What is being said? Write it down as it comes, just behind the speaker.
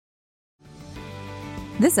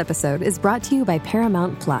This episode is brought to you by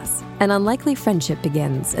Paramount Plus. An unlikely friendship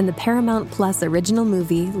begins in the Paramount Plus original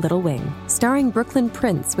movie Little Wing, starring Brooklyn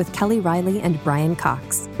Prince with Kelly Riley and Brian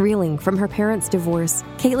Cox. Reeling from her parents' divorce,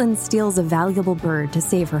 Caitlin steals a valuable bird to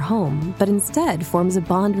save her home, but instead forms a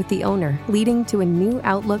bond with the owner, leading to a new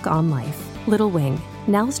outlook on life. Little Wing,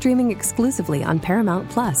 now streaming exclusively on Paramount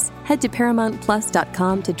Plus. Head to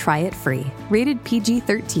ParamountPlus.com to try it free. Rated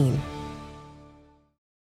PG-13.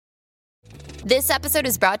 This episode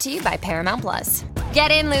is brought to you by Paramount Plus.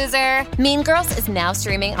 Get in, loser! Mean Girls is now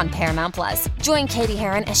streaming on Paramount Plus. Join Katie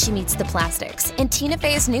Heron as she meets the plastics in Tina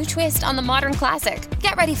Fey's new twist on the modern classic.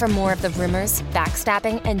 Get ready for more of the rumors,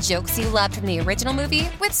 backstabbing, and jokes you loved from the original movie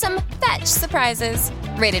with some fetch surprises.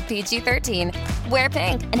 Rated PG-13. Wear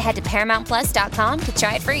pink and head to ParamountPlus.com to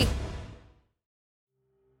try it free.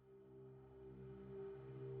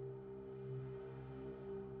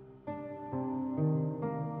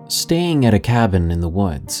 Staying at a cabin in the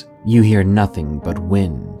woods, you hear nothing but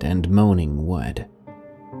wind and moaning wood.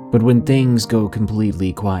 But when things go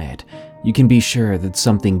completely quiet, you can be sure that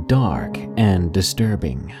something dark and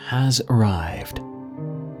disturbing has arrived.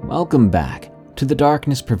 Welcome back to the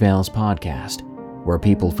Darkness Prevails podcast, where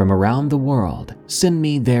people from around the world send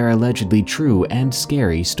me their allegedly true and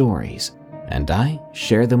scary stories, and I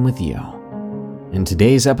share them with you. In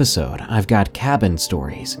today's episode, I've got cabin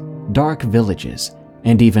stories, dark villages,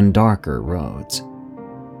 and even darker roads.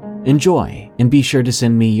 Enjoy, and be sure to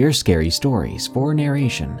send me your scary stories for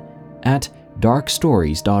narration at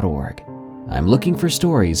darkstories.org. I'm looking for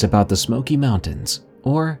stories about the Smoky Mountains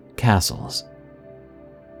or castles.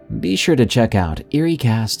 Be sure to check out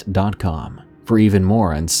eeriecast.com for even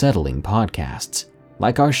more unsettling podcasts,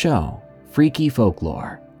 like our show, Freaky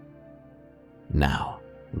Folklore. Now,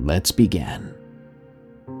 let's begin.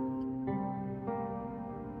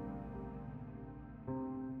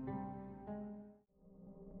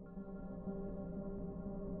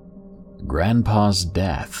 Grandpa's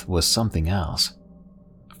death was something else.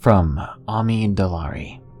 From Ami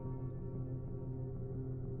Dalari.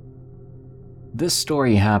 This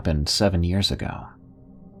story happened 7 years ago.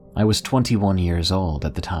 I was 21 years old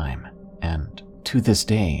at the time, and to this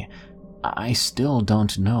day, I still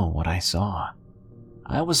don't know what I saw.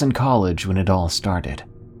 I was in college when it all started.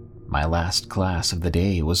 My last class of the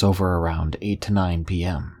day was over around 8 to 9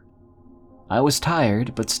 p.m. I was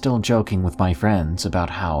tired, but still joking with my friends about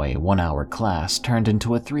how a 1-hour class turned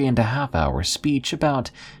into a 3.5-hour speech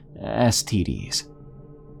about STDs.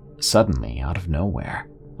 Suddenly, out of nowhere,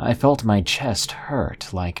 I felt my chest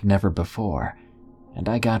hurt like never before, and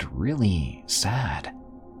I got really sad.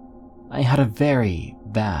 I had a very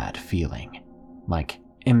bad feeling, like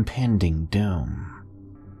impending doom.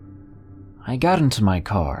 I got into my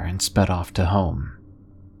car and sped off to home.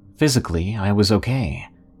 Physically, I was okay,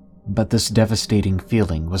 but this devastating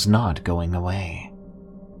feeling was not going away.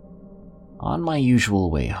 On my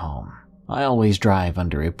usual way home, I always drive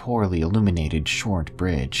under a poorly illuminated short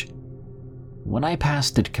bridge. When I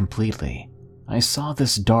passed it completely, I saw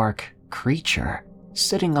this dark creature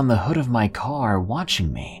sitting on the hood of my car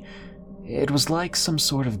watching me. It was like some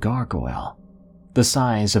sort of gargoyle, the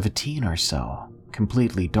size of a teen or so,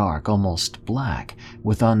 completely dark, almost black,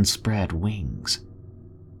 with unspread wings.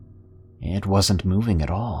 It wasn't moving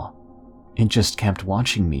at all. It just kept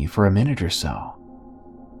watching me for a minute or so.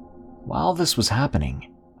 While this was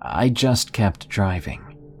happening, I just kept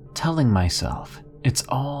driving, telling myself it's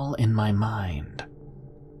all in my mind.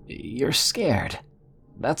 You're scared,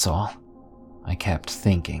 that's all, I kept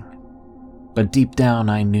thinking. But deep down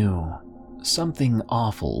I knew something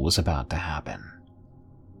awful was about to happen.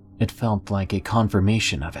 It felt like a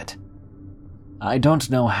confirmation of it. I don't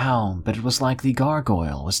know how, but it was like the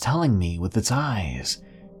gargoyle was telling me with its eyes,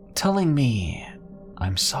 telling me,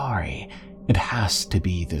 I'm sorry, it has to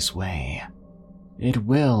be this way. It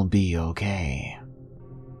will be okay.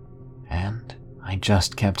 And I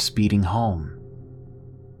just kept speeding home.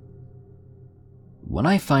 When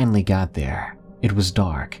I finally got there, it was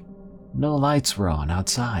dark. No lights were on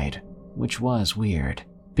outside, which was weird,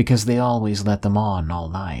 because they always let them on all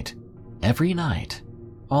night. Every night.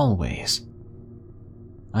 Always.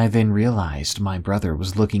 I then realized my brother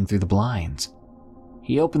was looking through the blinds.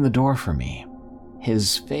 He opened the door for me.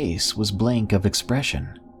 His face was blank of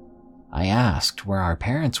expression. I asked where our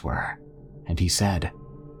parents were, and he said,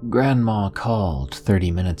 "Grandma called 30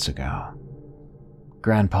 minutes ago.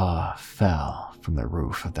 Grandpa fell from the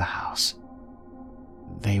roof of the house.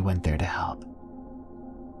 They went there to help."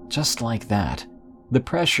 Just like that, the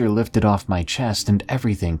pressure lifted off my chest and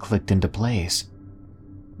everything clicked into place.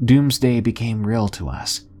 Doomsday became real to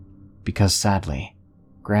us, because sadly,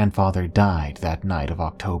 Grandfather died that night of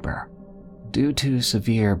October. due to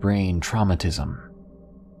severe brain traumatism.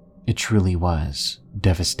 It truly was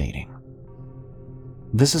devastating.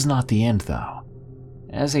 This is not the end, though.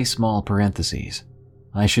 As a small parenthesis,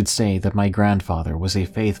 I should say that my grandfather was a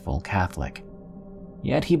faithful Catholic,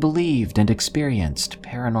 yet he believed and experienced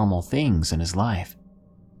paranormal things in his life.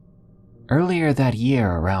 Earlier that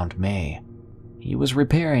year, around May, he was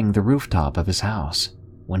repairing the rooftop of his house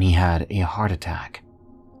when he had a heart attack.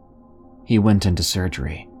 He went into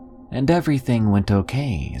surgery, and everything went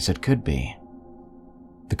okay as it could be.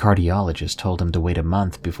 The cardiologist told him to wait a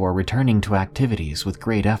month before returning to activities with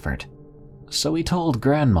great effort, so he told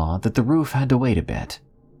Grandma that the roof had to wait a bit,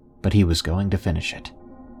 but he was going to finish it.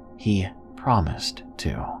 He promised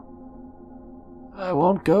to. "I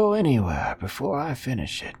won't go anywhere before I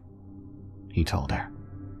finish it," he told her.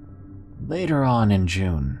 Later on in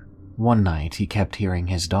June, one night he kept hearing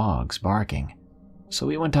his dogs barking, so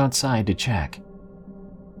he went outside to check.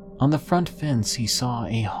 On the front fence he saw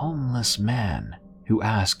a homeless man who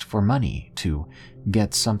asked for money to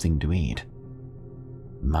get something to eat.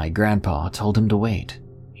 My grandpa told him to wait.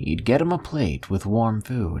 He'd get him a plate with warm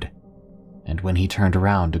food. And when he turned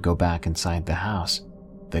around to go back inside the house,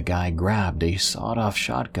 the guy grabbed a sawed-off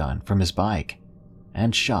shotgun from his bike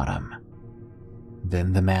and shot him.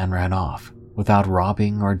 Then the man ran off without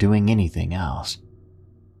robbing or doing anything else.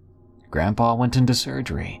 Grandpa went into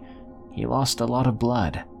surgery. He lost a lot of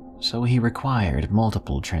blood, so he required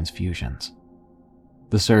multiple transfusions.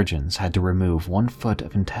 The surgeons had to remove 1 foot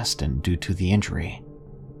of intestine due to the injury.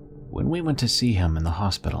 When we went to see him in the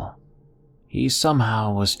hospital, he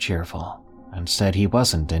somehow was cheerful and said he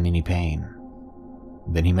wasn't in any pain.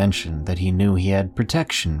 Then he mentioned that he knew he had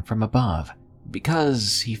protection from above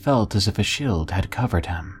because he felt as if a shield had covered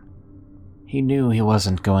him. He knew he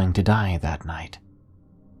wasn't going to die that night,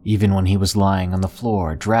 even when he was lying on the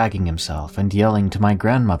floor dragging himself and yelling to my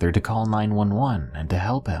grandmother to call 911 and to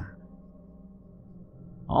help him.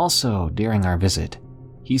 Also, during our visit,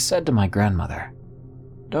 he said to my grandmother,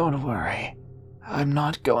 "Don't worry, I'm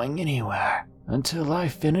not going anywhere until I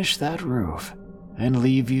finish that roof and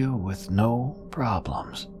leave you with no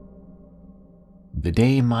problems." The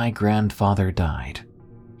day my grandfather died,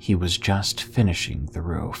 he was just finishing the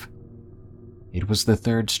roof. It was the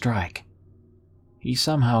 3rd strike. He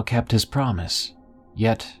somehow kept his promise,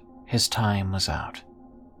 yet his time was out.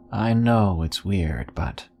 I know it's weird,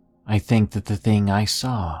 but I think that the thing I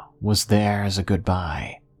saw was there as a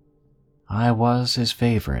goodbye. I was his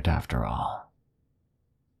favorite after all.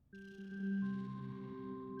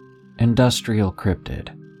 Industrial Cryptid,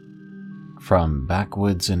 from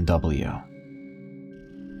Backwoods NW.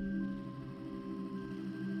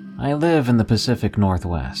 I live in the Pacific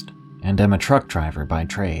Northwest and am a truck driver by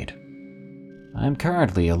trade. I'm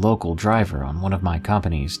currently a local driver on one of my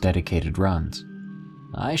company's dedicated runs.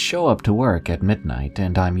 I show up to work at midnight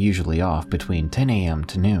and I'm usually off between 10 a.m.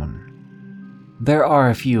 to noon. There are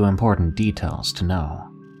a few important details to know.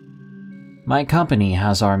 My company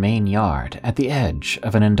has our main yard at the edge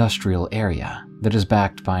of an industrial area that is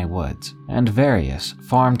backed by woods and various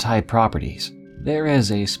farm-type properties. There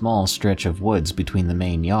is a small stretch of woods between the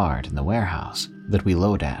main yard and the warehouse that we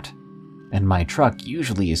load at, and my truck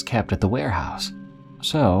usually is kept at the warehouse,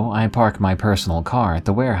 so I park my personal car at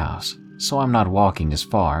the warehouse so I'm not walking as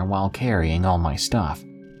far while carrying all my stuff.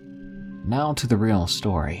 Now to the real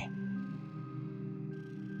story.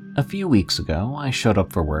 A few weeks ago, I showed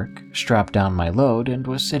up for work, strapped down my load, and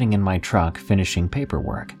was sitting in my truck finishing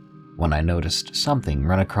paperwork when I noticed something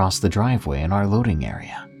run across the driveway in our loading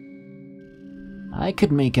area. I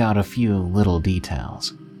could make out a few little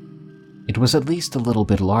details. It was at least a little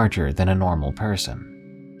bit larger than a normal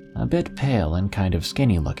person, a bit pale and kind of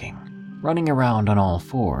skinny looking, running around on all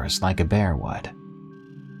fours like a bear would.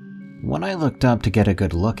 When I looked up to get a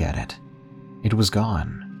good look at it, it was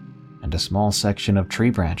gone, and a small section of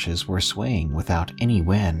tree branches were swaying without any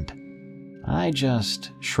wind. I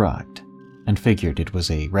just shrugged and figured it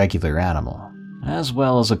was a regular animal, as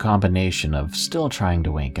well as a combination of still trying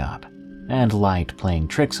to wake up and light playing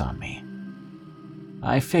tricks on me.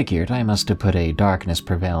 I figured I must have put a Darkness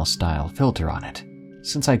Prevail style filter on it,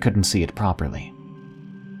 since I couldn't see it properly.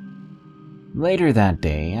 Later that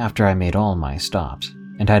day, after I made all my stops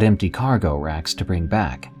and had empty cargo racks to bring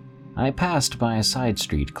back, I passed by a side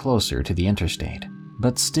street closer to the interstate,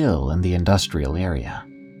 but still in the industrial area.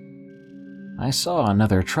 I saw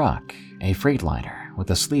another truck, a Freightliner with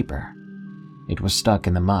a sleeper. It was stuck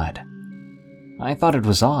in the mud. I thought it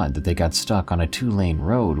was odd that they got stuck on a 2-lane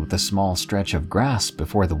road with a small stretch of grass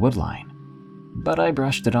before the woodline, but I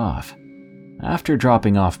brushed it off. After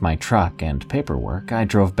dropping off my truck and paperwork, I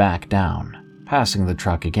drove back down, passing the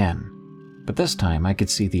truck again, but this time I could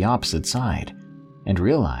see the opposite side and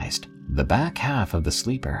realized the back half of the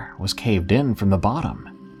sleeper was caved in from the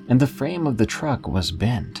bottom and the frame of the truck was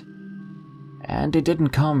bent. And it didn't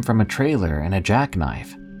come from a trailer and a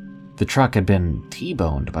jackknife. The truck had been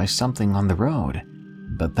T-boned by something on the road,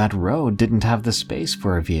 but that road didn't have the space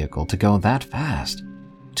for a vehicle to go that fast,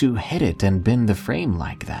 to hit it and bend the frame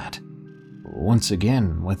like that. Once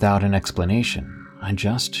again, without an explanation, I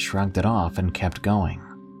just shrugged it off and kept going.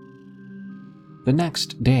 The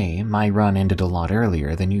next day, my run ended a lot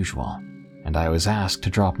earlier than usual, and I was asked to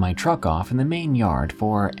drop my truck off in the main yard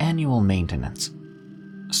for annual maintenance.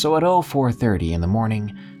 So at 04:30 in the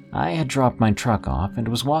morning, I had dropped my truck off and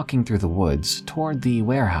was walking through the woods toward the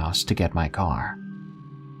warehouse to get my car.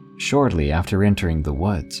 Shortly after entering the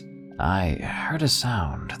woods, I heard a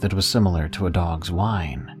sound that was similar to a dog's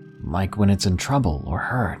whine, like when it's in trouble or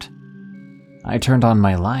hurt. I turned on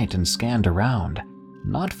my light and scanned around,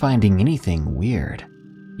 not finding anything weird,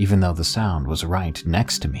 even though the sound was right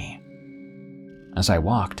next to me. As I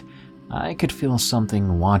walked, I could feel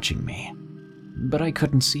something watching me, but I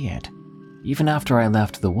couldn't see it. Even after I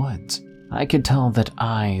left the woods, I could tell that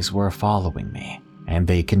eyes were following me, and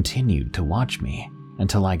they continued to watch me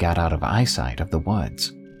until I got out of eyesight of the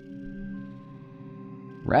woods.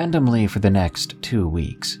 Randomly for the next 2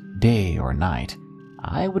 weeks, day or night,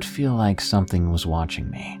 I would feel like something was watching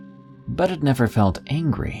me, but it never felt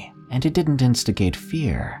angry and it didn't instigate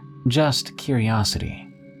fear, just curiosity.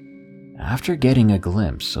 After getting a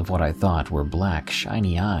glimpse of what I thought were black,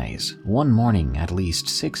 shiny eyes one morning at least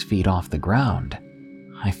 6 feet off the ground,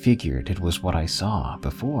 I figured it was what I saw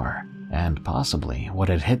before, and possibly what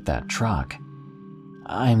had hit that truck.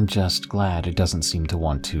 I'm just glad it doesn't seem to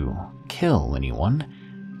want to kill anyone.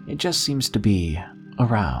 It just seems to be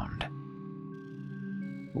around.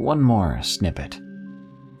 One more snippet.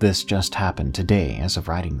 This just happened today as of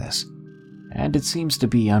writing this, and it seems to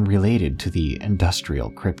be unrelated to the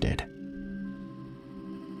industrial cryptid.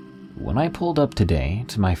 When I pulled up today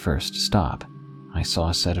to my first stop, I saw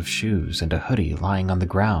a set of shoes and a hoodie lying on the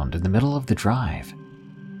ground in the middle of the drive.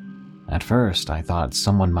 At first, I thought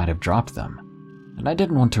someone might have dropped them, and I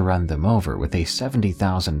didn't want to run them over with a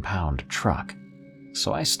 70,000-pound truck.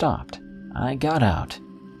 So I stopped, I got out,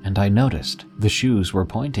 and I noticed the shoes were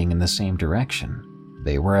pointing in the same direction.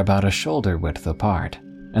 They were about a shoulder width apart,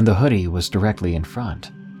 and the hoodie was directly in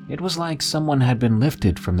front. It was like someone had been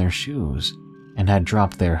lifted from their shoes and had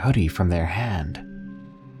dropped their hoodie from their hand.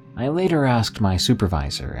 I later asked my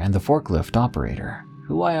supervisor and the forklift operator,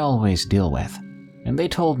 who I always deal with, and they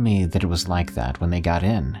told me that it was like that when they got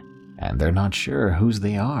in, and they're not sure whose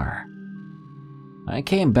they are. I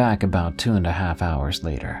came back about 2.5 hours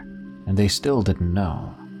later, and they still didn't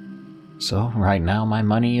know. So right now my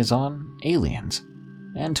money is on aliens,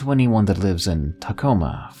 and to anyone that lives in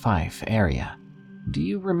Tacoma, Fife area. Do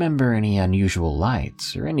you remember any unusual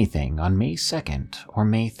lights or anything on May 2nd or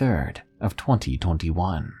May 3rd of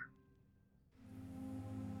 2021?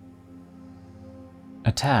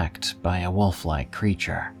 Attacked by a wolf-like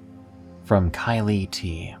creature. From Kylie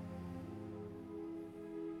T.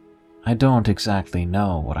 I don't exactly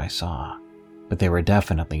know what I saw, but they were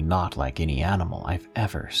definitely not like any animal I've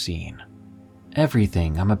ever seen.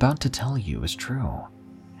 Everything I'm about to tell you is true,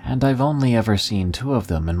 and I've only ever seen 2 of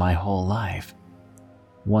them in my whole life.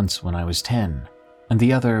 Once when I was 10, and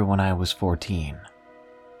the other when I was 14.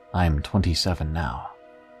 I'm 27 now.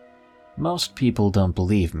 Most people don't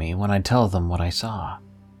believe me when I tell them what I saw,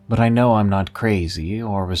 but I know I'm not crazy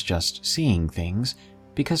or was just seeing things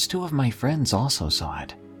because 2 of my friends also saw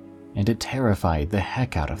it, and it terrified the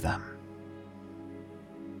heck out of them.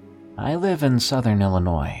 I live in southern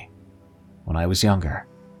Illinois. When I was younger,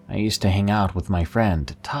 I used to hang out with my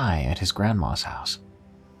friend Ty at his grandma's house.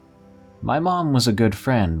 My mom was a good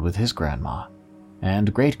friend with his grandma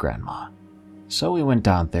and great-grandma, so we went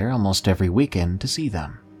out there almost every weekend to see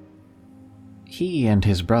them. He and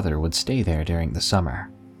his brother would stay there during the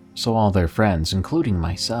summer, so all their friends, including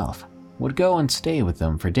myself, would go and stay with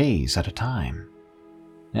them for days at a time.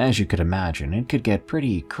 As you could imagine, it could get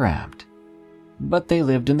pretty cramped, but they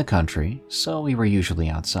lived in the country, so we were usually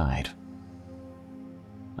outside.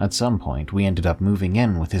 At some point, we ended up moving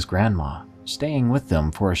in with his grandma, staying with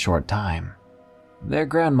them for a short time. Their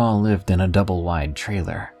grandma lived in a double-wide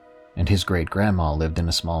trailer, and his great-grandma lived in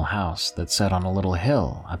a small house that sat on a little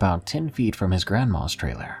hill about 10 feet from his grandma's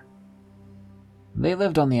trailer. They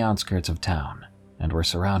lived on the outskirts of town and were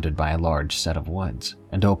surrounded by a large set of woods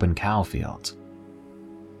and open cow fields.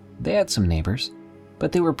 They had some neighbors,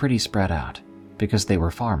 but they were pretty spread out because they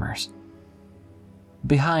were farmers.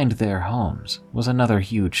 Behind their homes was another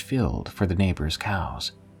huge field for the neighbors'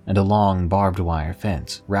 cows, and a long barbed wire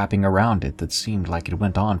fence wrapping around it that seemed like it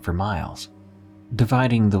went on for miles,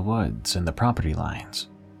 dividing the woods and the property lines.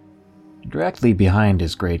 Directly behind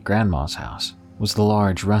his great-grandma's house was the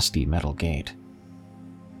large rusty metal gate.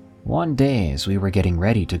 One day, as we were getting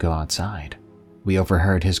ready to go outside, we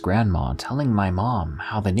overheard his grandma telling my mom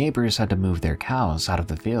how the neighbors had to move their cows out of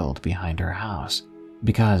the field behind her house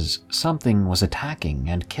because something was attacking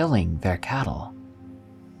and killing their cattle.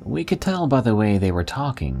 We could tell by the way they were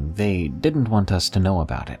talking they didn't want us to know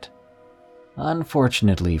about it.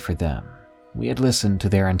 Unfortunately for them, we had listened to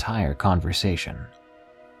their entire conversation.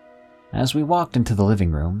 As we walked into the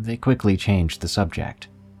living room, they quickly changed the subject.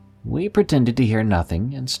 We pretended to hear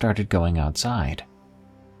nothing and started going outside.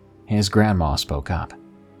 His grandma spoke up,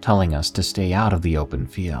 telling us to stay out of the open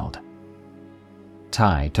field.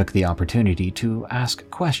 Ty took the opportunity to ask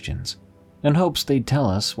questions in hopes they'd tell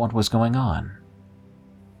us what was going on.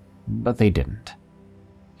 But they didn't.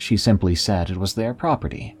 She simply said it was their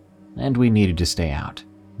property and we needed to stay out,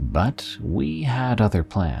 but we had other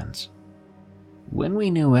plans. When we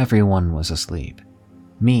knew everyone was asleep,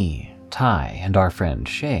 me, Ty, and our friend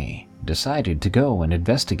Shay decided to go and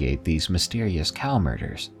investigate these mysterious cow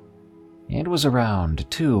murders. It was around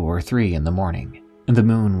 2 or 3 in the morning, and the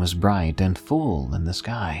moon was bright and full in the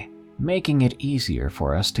sky, making it easier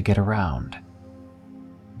for us to get around.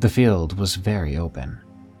 The field was very open,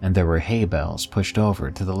 and there were hay bales pushed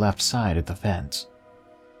over to the left side of the fence.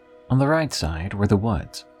 On the right side were the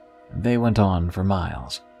woods. They went on for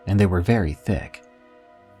miles, and they were very thick.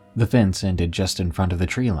 The fence ended just in front of the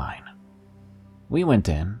tree line. We went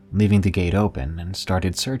in, leaving the gate open, and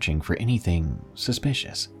started searching for anything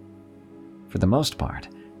suspicious. For the most part,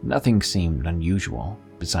 nothing seemed unusual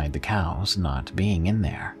beside the cows not being in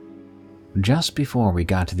there. Just before we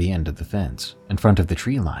got to the end of the fence, in front of the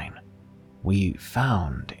tree line, we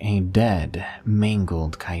found a dead,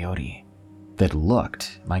 mangled coyote that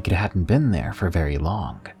looked like it hadn't been there for very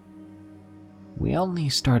long. We only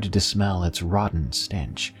started to smell its rotten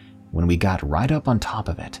stench when we got right up on top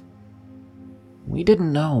of it. We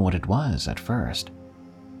didn't know what it was at first.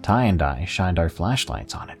 Ty and I shined our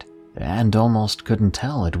flashlights on it and almost couldn't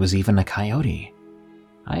tell it was even a coyote.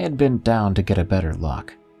 I had bent down to get a better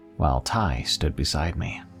look, while Ty stood beside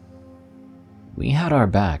me. We had our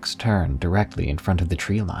backs turned directly in front of the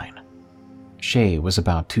tree line. Shay was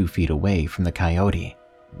about 2 feet away from the coyote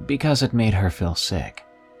because it made her feel sick,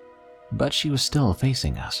 but she was still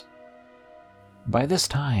facing us. By this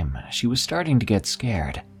time, she was starting to get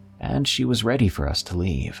scared, and she was ready for us to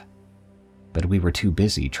leave. But we were too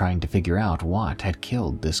busy trying to figure out what had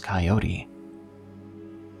killed this coyote.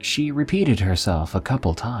 She repeated herself a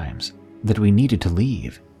couple times that we needed to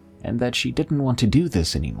leave and that she didn't want to do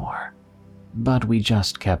this anymore, but we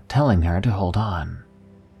just kept telling her to hold on.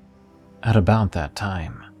 At about that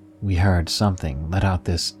time, we heard something let out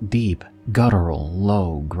this deep, guttural,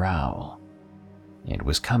 low growl. It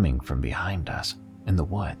was coming from behind us in the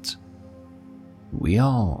woods. We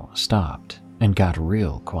all stopped and got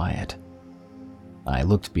real quiet. I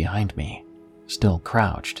looked behind me, still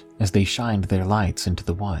crouched as they shined their lights into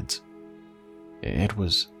the woods. It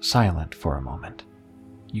was silent for a moment.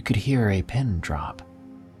 You could hear a pin drop.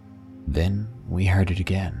 Then we heard it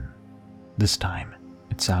again. This time,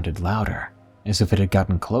 it sounded louder, as if it had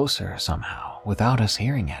gotten closer somehow without us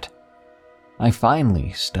hearing it. I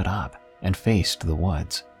finally stood up and faced the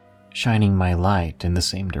woods, shining my light in the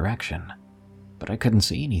same direction, but I couldn't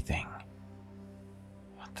see anything.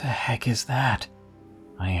 "What the heck is that?"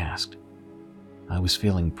 I asked. I was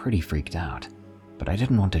feeling pretty freaked out, but I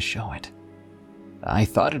didn't want to show it. I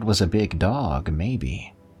thought it was a big dog,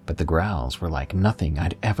 maybe, but the growls were like nothing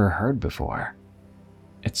I'd ever heard before.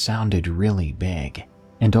 It sounded really big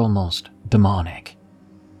and almost demonic.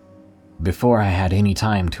 Before I had any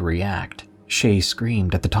time to react, Shay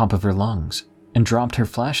screamed at the top of her lungs and dropped her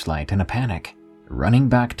flashlight in a panic, running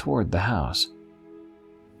back toward the house.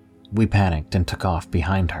 We panicked and took off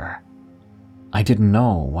behind her. I didn't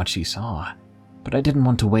know what she saw, but I didn't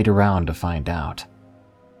want to wait around to find out.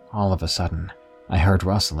 All of a sudden, I heard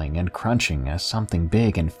rustling and crunching as something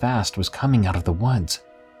big and fast was coming out of the woods,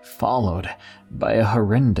 followed by a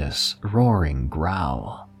horrendous, roaring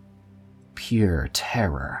growl. Pure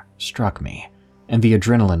terror struck me, and the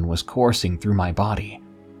adrenaline was coursing through my body.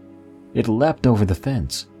 It leapt over the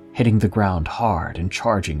fence, hitting the ground hard and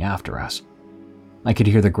charging after us. I could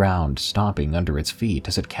hear the ground stomping under its feet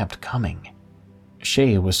as it kept coming.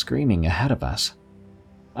 Shay was screaming ahead of us.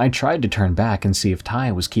 I tried to turn back and see if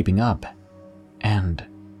Ty was keeping up, and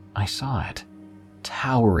I saw it,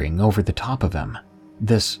 towering over the top of him.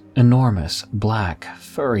 This enormous, black,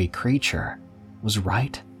 furry creature was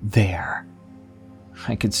right there.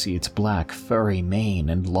 I could see its black, furry mane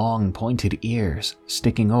and long, pointed ears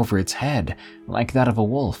sticking over its head like that of a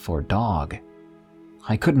wolf or dog.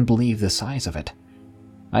 I couldn't believe the size of it.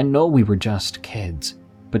 I know we were just kids,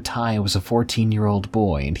 but Ty was a 14-year-old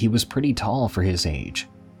boy and he was pretty tall for his age.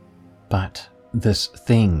 But this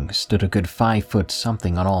thing stood a good 5 foot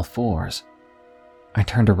something on all fours. I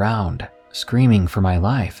turned around, screaming for my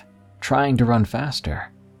life, trying to run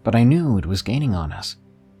faster, but I knew it was gaining on us.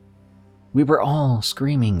 We were all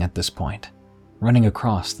screaming at this point, running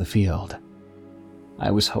across the field. I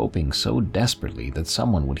was hoping so desperately that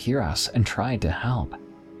someone would hear us and try to help,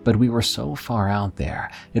 but we were so far out there,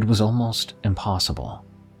 it was almost impossible.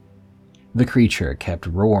 The creature kept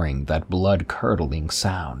roaring that blood-curdling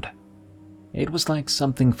sound. It was like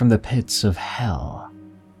something from the pits of hell,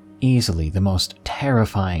 easily the most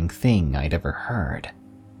terrifying thing I'd ever heard.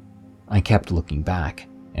 I kept looking back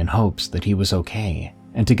in hopes that he was okay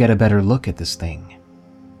and to get a better look at this thing,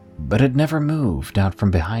 but it never moved out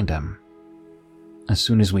from behind him. As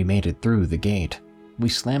soon as we made it through the gate, we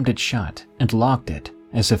slammed it shut and locked it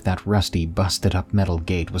as if that rusty, busted-up metal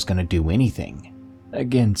gate was going to do anything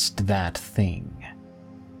against that thing.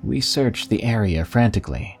 We searched the area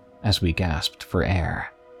frantically as we gasped for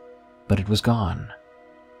air, but it was gone,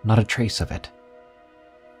 not a trace of it.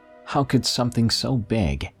 How could something so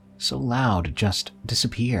big, so loud, just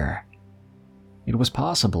disappear? It was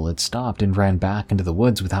possible it stopped and ran back into the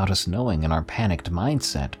woods without us knowing in our panicked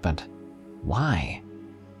mindset, but why?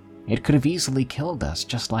 It could have easily killed us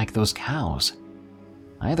just like those cows.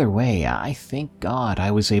 Either way, I thank God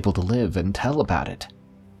I was able to live and tell about it.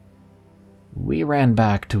 We ran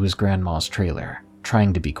back to his grandma's trailer,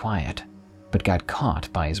 trying to be quiet, but got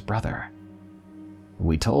caught by his brother.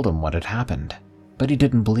 We told him what had happened, but he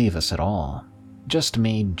didn't believe us at all, just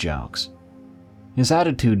made jokes. His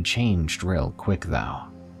attitude changed real quick, though.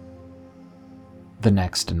 The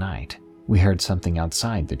next night, we heard something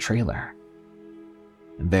outside the trailer.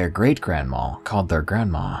 Their great-grandma called their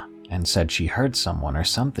grandma and said she heard someone or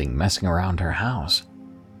something messing around her house.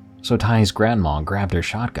 So Ty's grandma grabbed her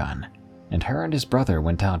shotgun, and her and his brother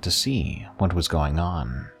went out to see what was going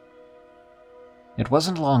on. It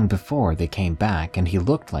wasn't long before they came back and he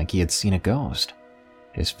looked like he had seen a ghost.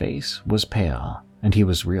 His face was pale and he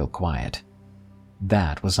was real quiet.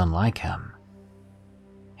 That was unlike him.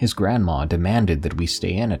 His grandma demanded that we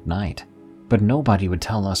stay in at night, but nobody would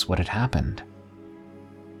tell us what had happened.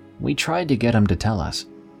 We tried to get him to tell us,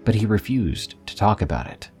 but he refused to talk about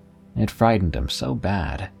it. It frightened him so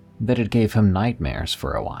bad that it gave him nightmares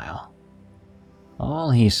for a while.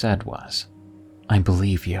 All he said was, "I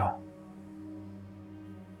believe you."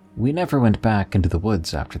 We never went back into the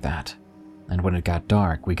woods after that, and when it got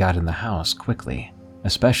dark, we got in the house quickly,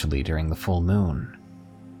 especially during the full moon.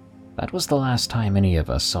 That was the last time any of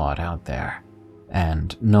us saw it out there,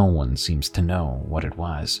 and no one seems to know what it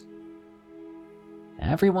was.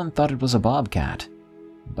 Everyone thought it was a bobcat,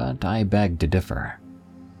 but I beg to differ.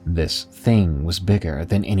 This thing was bigger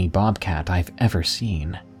than any bobcat I've ever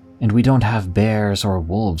seen, and we don't have bears or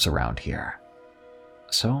wolves around here.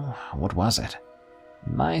 So, what was it?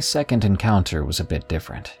 My second encounter was a bit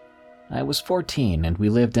different. I was 14 and we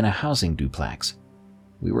lived in a housing duplex.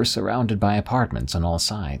 We were surrounded by apartments on all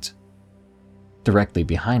sides. Directly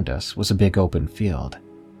behind us was a big open field,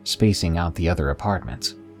 spacing out the other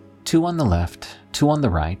apartments. 2 on the left, 2 on the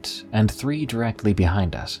right, and 3 directly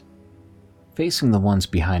behind us. Facing the ones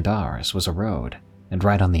behind ours was a road, and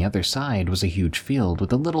right on the other side was a huge field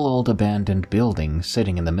with a little old abandoned building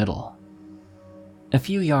sitting in the middle. A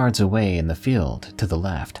few yards away in the field, to the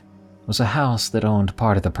left, was a house that owned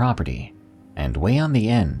part of the property, and way on the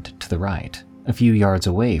end, to the right, a few yards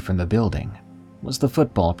away from the building, was the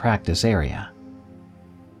football practice area.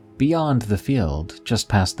 Beyond the field, just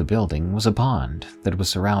past the building, was a pond that was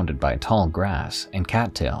surrounded by tall grass and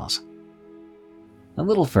cattails. A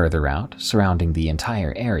little further out, surrounding the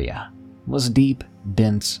entire area, was deep,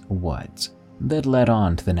 dense woods that led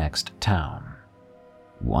on to the next town.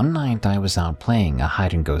 One night I was out playing a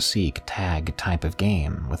hide-and-go-seek tag type of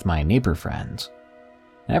game with my neighbor friends.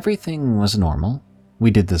 Everything was normal.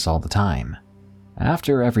 We did this all the time.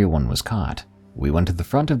 After everyone was caught, we went to the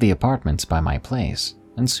front of the apartments by my place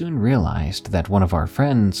and soon realized that one of our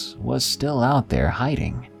friends was still out there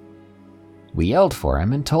hiding. We yelled for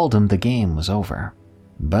him and told him the game was over,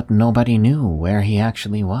 but nobody knew where he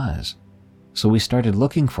actually was. So we started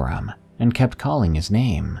looking for him and kept calling his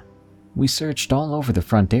name. We searched all over the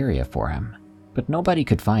front area for him, but nobody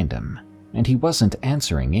could find him, and he wasn't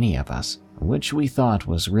answering any of us, which we thought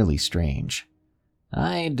was really strange.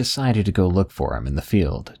 I decided to go look for him in the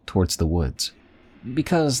field towards the woods,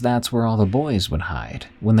 because that's where all the boys would hide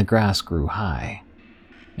when the grass grew high.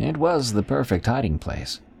 It was the perfect hiding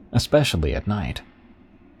place, especially at night.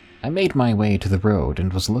 I made my way to the road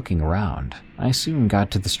and was looking around. I soon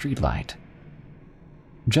got to the streetlight.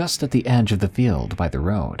 Just at the edge of the field by the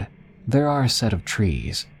road, there are a set of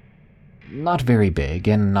trees. Not very big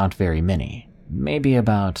and not very many, maybe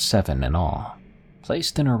about 7 in all,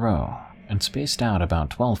 placed in a row and spaced out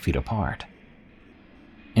about 12 feet apart.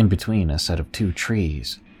 In between a set of 2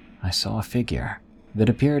 trees, I saw a figure that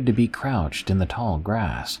appeared to be crouched in the tall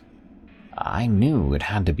grass. I knew it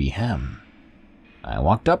had to be him. I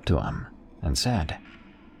walked up to him and said,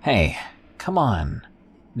 "Hey, come on.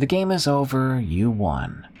 The game is over, you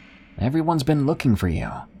won. Everyone's been looking for you."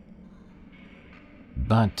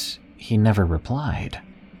 But he never replied.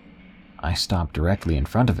 I stopped directly in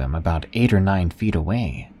front of him about 8 or 9 feet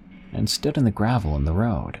away and stood in the gravel in the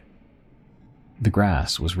road. The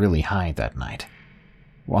grass was really high that night.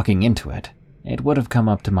 Walking into it, it would have come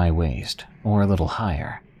up to my waist or a little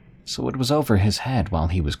higher, so it was over his head while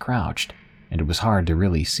he was crouched, and it was hard to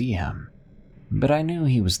really see him. But I knew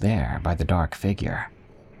he was there by the dark figure.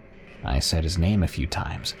 I said his name a few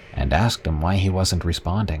times and asked him why he wasn't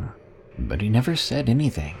responding, but he never said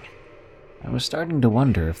anything. I was starting to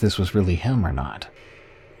wonder if this was really him or not.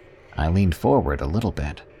 I leaned forward a little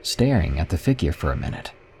bit, staring at the figure for a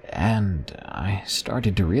minute, and I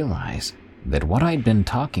started to realize that what I'd been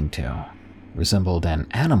talking to resembled an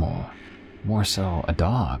animal, more so a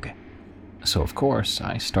dog. So of course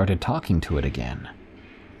I started talking to it again.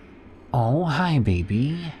 "Oh, hi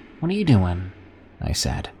baby, what are you doing?" I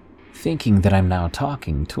said, thinking that I'm now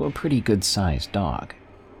talking to a pretty good-sized dog,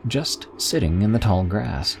 just sitting in the tall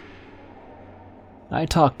grass. I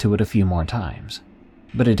talked to it a few more times,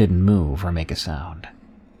 but it didn't move or make a sound.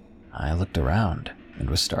 I looked around and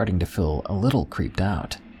was starting to feel a little creeped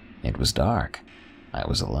out. It was dark, I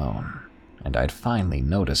was alone, and I'd finally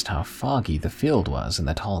noticed how foggy the field was in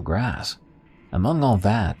the tall grass. Among all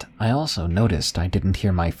that, I also noticed I didn't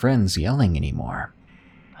hear my friends yelling anymore.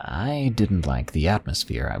 I didn't like the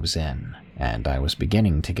atmosphere I was in, and I was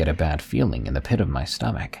beginning to get a bad feeling in the pit of my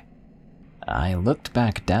stomach. I looked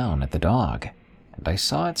back down at the dog, and I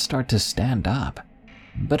saw it start to stand up,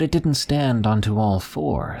 but it didn't stand onto all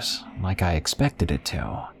fours like I expected it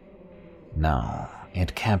to. No,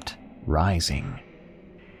 it kept rising.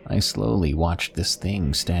 I slowly watched this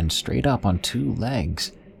thing stand straight up on 2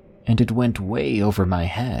 legs, and it went way over my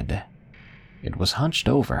head. It was hunched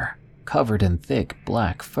over, covered in thick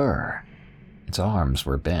black fur. Its arms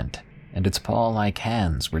were bent, and its paw-like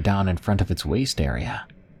hands were down in front of its waist area.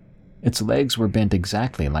 Its legs were bent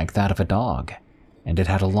exactly like that of a dog, and it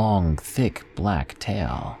had a long, thick black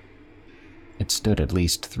tail. It stood at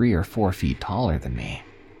least 3 or 4 feet taller than me,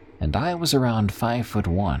 and I was around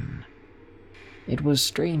 5'1". It was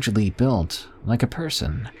strangely built, like a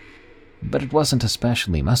person, but it wasn't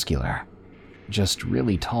especially muscular, just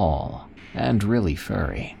really tall and really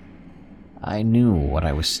furry. I knew what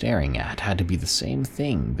I was staring at had to be the same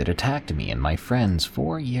thing that attacked me and my friends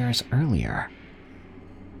 4 years earlier.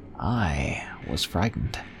 I was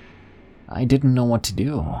frightened. I didn't know what to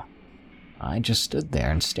do. I just stood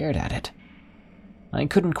there and stared at it. I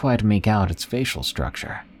couldn't quite make out its facial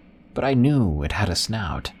structure, but I knew it had a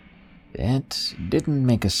snout. It didn't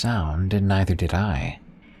make a sound, and neither did I.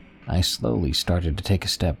 I slowly started to take a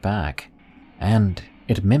step back, and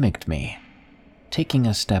it mimicked me, taking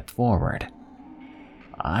a step forward.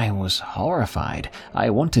 I was horrified. I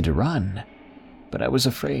wanted to run, but I was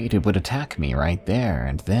afraid it would attack me right there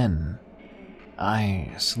and then.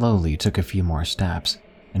 I slowly took a few more steps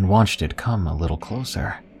and watched it come a little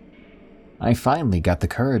closer. I finally got the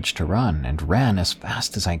courage to run and ran as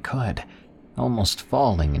fast as I could, almost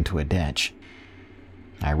falling into a ditch.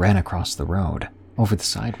 I ran across the road, over the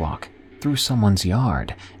sidewalk, through someone's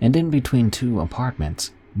yard, and in between 2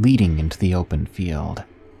 apartments, leading into the open field.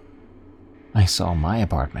 I saw my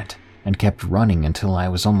apartment and kept running until I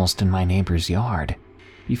was almost in my neighbor's yard,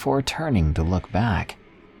 before turning to look back.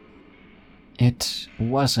 It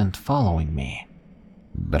wasn't following me,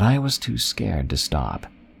 but I was too scared to stop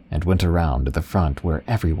and went around to the front where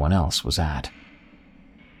everyone else was at.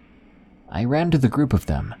 I ran to the group of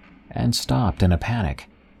them and stopped in a panic,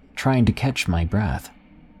 trying to catch my breath.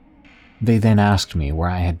 They then asked me where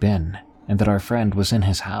I had been and that our friend was in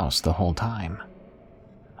his house the whole time.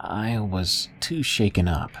 I was too shaken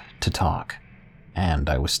up to talk, and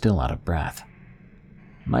I was still out of breath.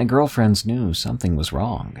 My girlfriends knew something was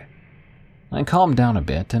wrong. I calmed down a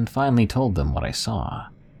bit and finally told them what I saw,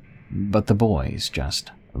 but the boys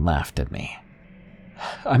just laughed at me.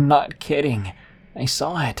 "I'm not kidding. I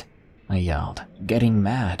saw it," I yelled, getting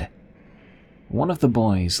mad. One of the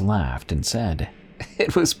boys laughed and said,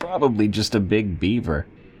 "It was probably just a big beaver.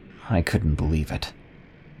 I couldn't believe it.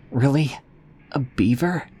 Really? A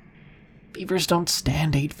beaver? Beavers don't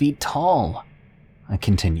stand 8 feet tall, I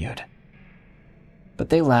continued. But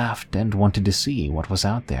they laughed and wanted to see what was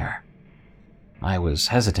out there. I was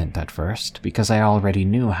hesitant at first because I already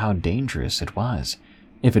knew how dangerous it was,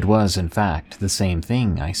 if it was in fact the same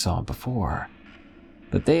thing I saw before.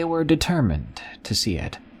 But they were determined to see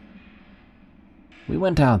it. We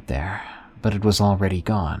went out there, but it was already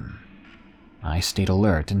gone. I stayed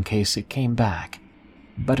alert in case it came back,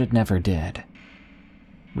 but it never did.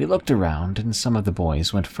 We looked around and some of the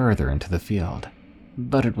boys went further into the field,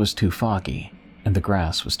 but it was too foggy and the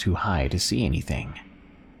grass was too high to see anything.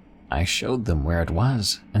 I showed them where it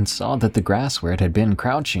was and saw that the grass where it had been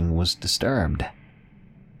crouching was disturbed.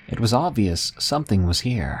 It was obvious something was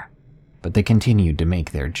here, but they continued to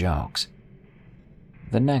make their jokes.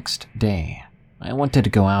 The next day, I wanted to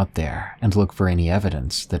go out there and look for any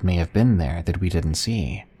evidence that may have been there that we didn't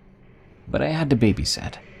see. But I had to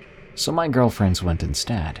babysit, so my girlfriends went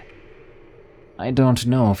instead. I don't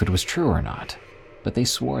know if it was true or not, but they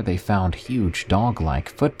swore they found huge dog-like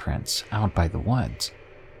footprints out by the woods.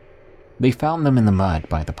 They found them in the mud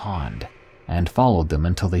by the pond and followed them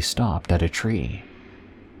until they stopped at a tree.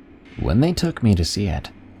 When they took me to see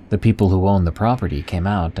it, the people who owned the property came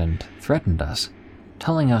out and threatened us,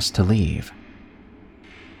 telling us to leave.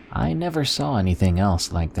 I never saw anything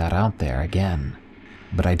else like that out there again,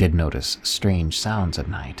 but I did notice strange sounds at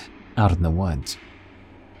night, out in the woods.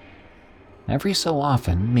 Every so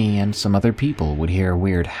often, me and some other people would hear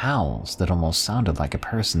weird howls that almost sounded like a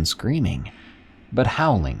person screaming, but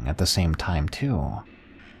howling at the same time too.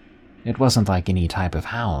 It wasn't like any type of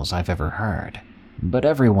howls I've ever heard, but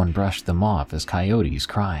everyone brushed them off as coyotes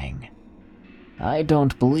crying. I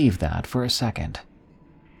don't believe that for a second.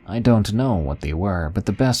 I don't know what they were, but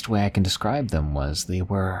the best way I can describe them was they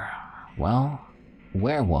were, well,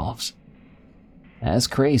 werewolves. As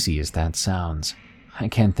crazy as that sounds, I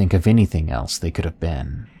can't think of anything else they could have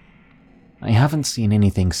been. I haven't seen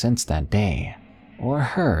anything since that day, or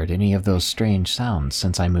heard any of those strange sounds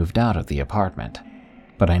since I moved out of the apartment,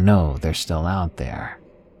 but I know they're still out there,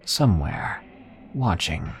 somewhere,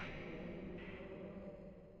 watching.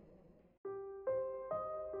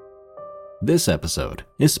 This episode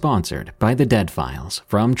is sponsored by The Dead Files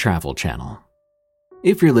from Travel Channel.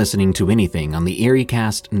 If you're listening to anything on the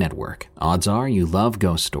EerieCast network, odds are you love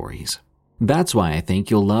ghost stories. That's why I think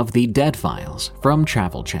you'll love The Dead Files from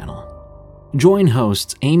Travel Channel. Join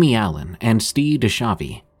hosts Amy Allen and Steve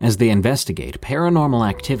DeShavi as they investigate paranormal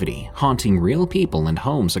activity haunting real people and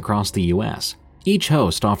homes across the U.S. Each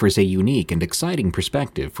host offers a unique and exciting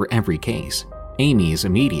perspective for every case. Amy is a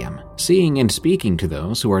medium, seeing and speaking to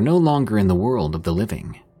those who are no longer in the world of the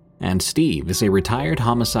living. And Steve is a retired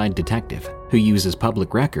homicide detective who uses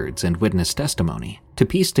public records and witness testimony to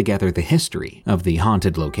piece together the history of the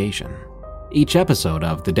haunted location. Each episode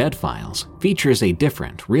of The Dead Files features a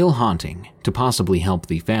different, real haunting to possibly help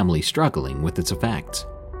the family struggling with its effects.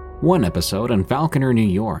 One episode in Falconer, New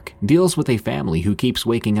York, deals with a family who keeps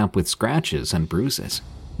waking up with scratches and bruises.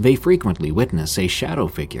 They frequently witness a shadow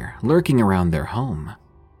figure lurking around their home.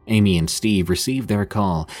 Amy and Steve receive their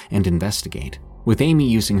call and investigate, with Amy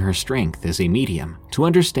using her strength as a medium to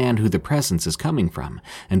understand who the presence is coming from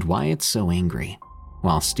and why it's so angry,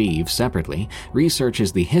 while Steve, separately,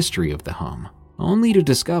 researches the history of the home, only to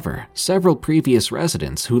discover several previous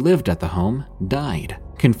residents who lived at the home died,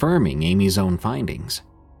 confirming Amy's own findings.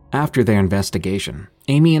 After their investigation,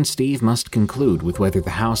 Amy and Steve must conclude with whether the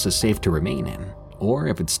house is safe to remain in, or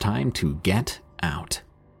if it's time to get out.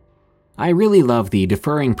 I really love the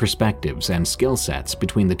differing perspectives and skill sets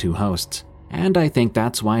between the two hosts, and I think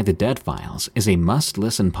that's why The Dead Files is a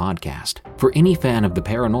must-listen podcast for any fan of the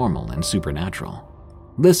paranormal and supernatural.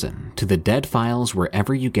 Listen to The Dead Files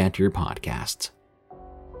wherever you get your podcasts.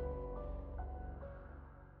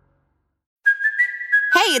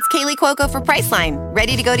 Hey, it's Kaylee Cuoco for Priceline.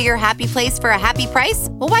 Ready to go to your happy place for a happy price?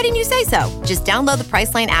 Well, why didn't you say so? Just download the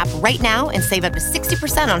Priceline app right now and save up to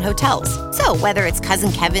 60% on hotels. So whether it's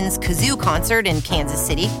Cousin Kevin's Kazoo Concert in Kansas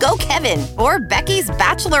City, go Kevin, or Becky's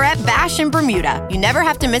Bachelorette Bash in Bermuda, you never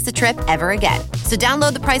have to miss a trip ever again. So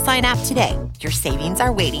download the Priceline app today. Your savings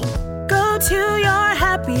are waiting. Go to your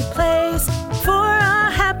happy place for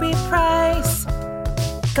a happy price.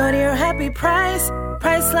 Go to your happy price,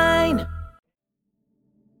 Priceline.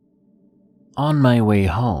 On My Way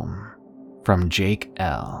Home, from Jake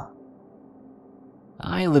L.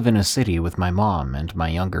 I live in a city with my mom and my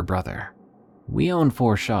younger brother. We own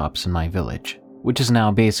 4 shops in my village, which has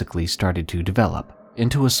now basically started to develop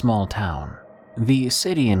into a small town. The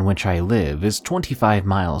city in which I live is 25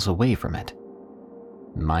 miles away from it.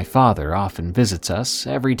 My father often visits us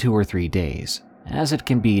every 2 or 3 days, as it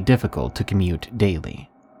can be difficult to commute daily.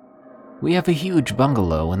 We have a huge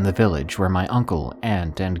bungalow in the village where my uncle,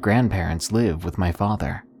 aunt, and grandparents live with my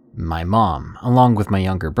father. My mom, along with my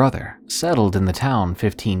younger brother, settled in the town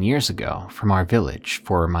 15 years ago from our village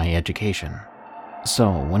for my education.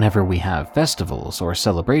 So whenever we have festivals or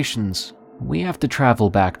celebrations, we have to travel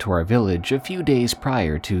back to our village a few days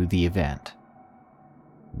prior to the event.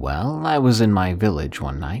 Well, I was in my village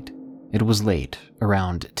one night. It was late,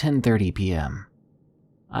 around 10:30 p.m.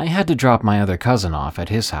 I had to drop my other cousin off at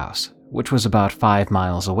his house, which was about 5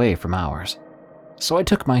 miles away from ours. So I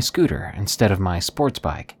took my scooter instead of my sports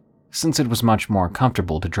bike, since it was much more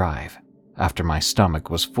comfortable to drive, after my stomach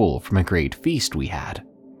was full from a great feast we had.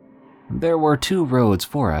 There were 2 roads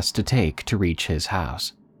for us to take to reach his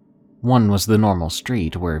house. One was the normal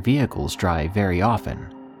street where vehicles drive very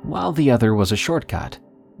often, while the other was a shortcut,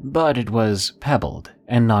 but it was pebbled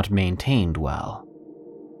and not maintained well.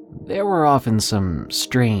 There were often some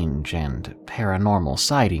strange and paranormal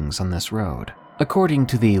sightings on this road, according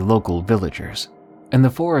to the local villagers, and the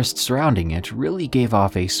forest surrounding it really gave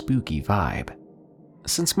off a spooky vibe.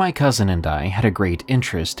 Since my cousin and I had a great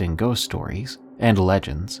interest in ghost stories and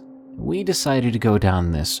legends, we decided to go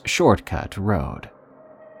down this shortcut road.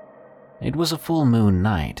 It was a full moon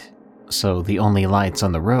night, so the only lights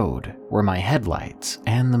on the road were my headlights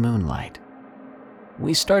and the moonlight.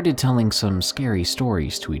 We started telling some scary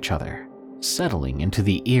stories to each other, settling into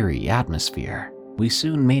the eerie atmosphere. We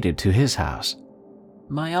soon made it to his house.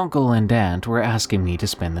 My uncle and aunt were asking me to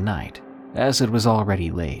spend the night, as it was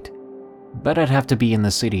already late, but I'd have to be in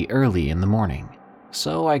the city early in the morning,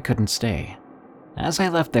 so I couldn't stay. As I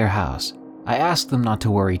left their house, I asked them not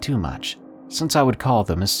to worry too much, since I would call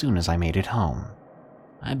them as soon as I made it home.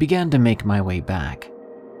 I began to make my way back.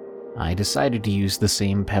 I decided to use the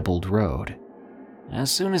same pebbled road.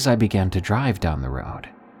 As soon as I began to drive down the road,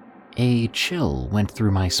 a chill went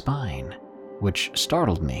through my spine, which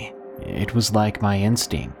startled me. It was like my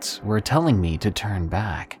instincts were telling me to turn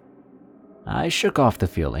back. I shook off the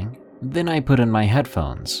feeling, then I put in my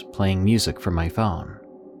headphones, playing music from my phone.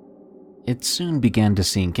 It soon began to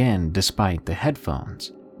sink in, despite the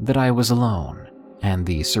headphones, that I was alone, and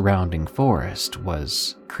the surrounding forest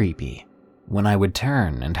was creepy. When I would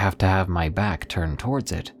turn and have to have my back turned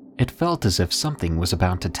towards it, it felt as if something was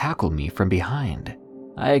about to tackle me from behind.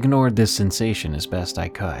 I ignored this sensation as best I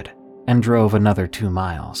could, and drove another 2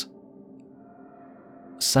 miles.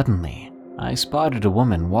 Suddenly, I spotted a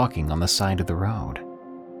woman walking on the side of the road.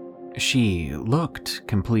 She looked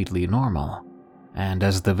completely normal, and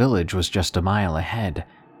as the village was just a mile ahead,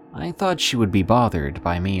 I thought she would be bothered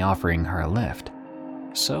by me offering her a lift,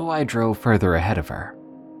 so I drove further ahead of her.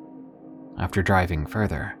 After driving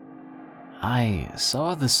further, I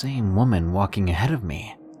saw the same woman walking ahead of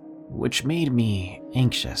me, which made me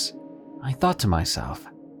anxious. I thought to myself,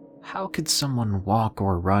 how could someone walk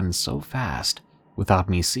or run so fast without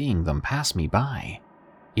me seeing them pass me by,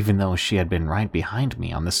 even though she had been right behind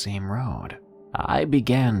me on the same road? I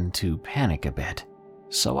began to panic a bit,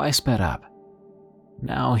 so I sped up.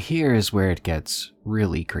 Now here's where it gets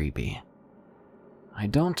really creepy. I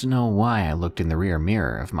don't know why I looked in the rear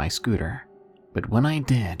mirror of my scooter, but when I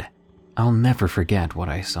did, I'll never forget what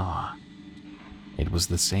I saw. It was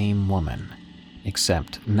the same woman,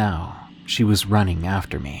 except now she was running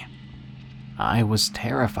after me. I was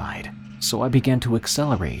terrified, so I began to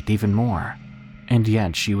accelerate even more, and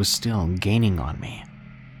yet she was still gaining on me.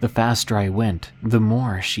 The faster I went, the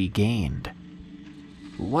more she gained.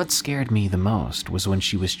 What scared me the most was when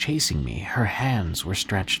she was chasing me, her hands were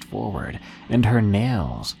stretched forward, and her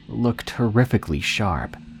nails looked horrifically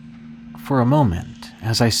sharp. For a moment,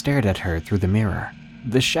 as I stared at her through the mirror,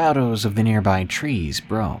 the shadows of the nearby trees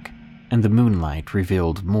broke, and the moonlight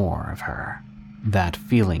revealed more of her. That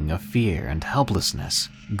feeling of fear and helplessness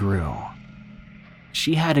grew.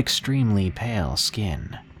 She had extremely pale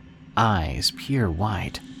skin, eyes pure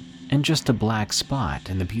white, and just a black spot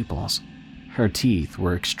in the pupils. Her teeth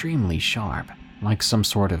were extremely sharp, like some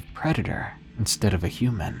sort of predator instead of a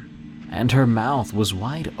human, and her mouth was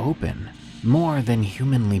wide open, more than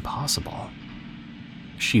humanly possible.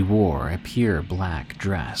 She wore a pure black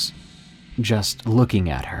dress. Just looking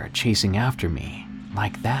at her chasing after me,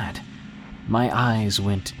 like that, my eyes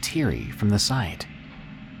went teary from the sight.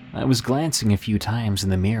 I was glancing a few times in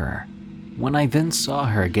the mirror, when I then saw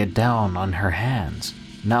her get down on her hands,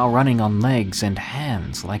 now running on legs and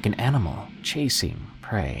hands like an animal chasing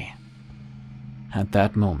prey. At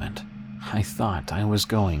that moment, I thought I was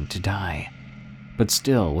going to die, but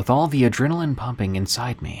still, with all the adrenaline pumping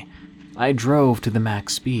inside me, I drove to the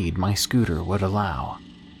max speed my scooter would allow.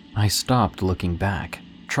 I stopped looking back,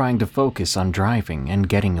 trying to focus on driving and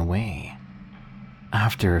getting away.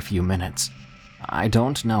 After a few minutes, I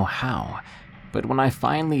don't know how, but when I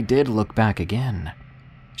finally did look back again,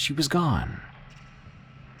 she was gone.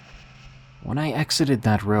 When I exited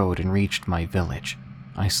that road and reached my village,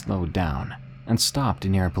 I slowed down and stopped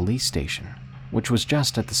near a police station, which was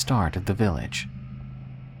just at the start of the village.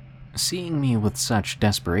 Seeing me with such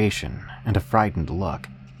desperation and a frightened look,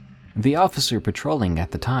 the officer patrolling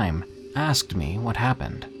at the time asked me what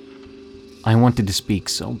happened. I wanted to speak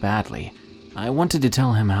so badly. I wanted to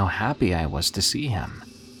tell him how happy I was to see him,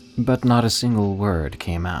 but not a single word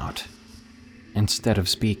came out. Instead of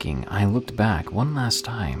speaking, I looked back one last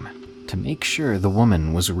time to make sure the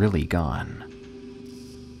woman was really gone.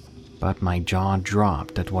 But my jaw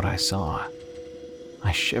dropped at what I saw.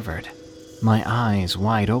 I shivered, my eyes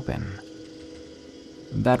wide open.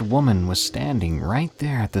 That woman was standing right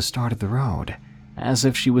there at the start of the road, as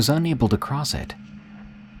if she was unable to cross it.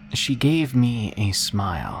 She gave me a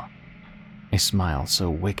smile so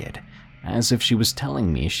wicked, as if she was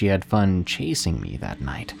telling me she had fun chasing me that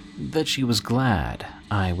night, that she was glad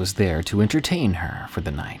I was there to entertain her for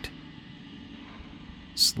the night.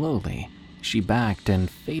 Slowly, she backed and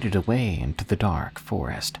faded away into the dark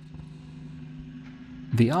forest.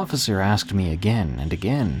 The officer asked me again and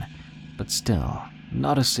again, but still,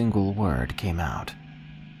 not a single word came out.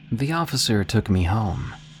 The officer took me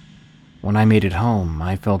home. When I made it home,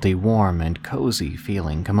 I felt a warm and cozy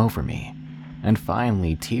feeling come over me, and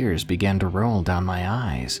finally tears began to roll down my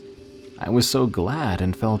eyes. I was so glad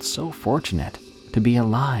and felt so fortunate to be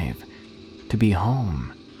alive, to be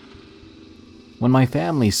home. When my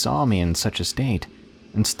family saw me in such a state,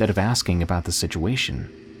 instead of asking about the situation,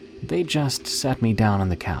 they just sat me down on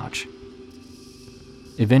the couch.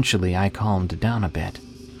 Eventually, I calmed down a bit,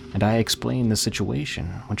 and I explained the situation,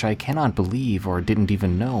 which I cannot believe or didn't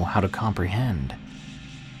even know how to comprehend.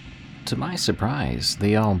 To my surprise,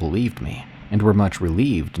 they all believed me, and were much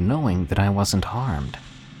relieved knowing that I wasn't harmed.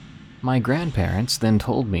 My grandparents then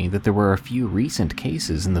told me that there were a few recent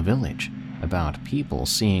cases in the village about people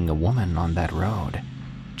seeing a woman on that road,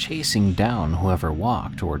 chasing down whoever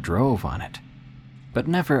walked or drove on it, but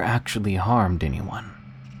never actually harmed anyone.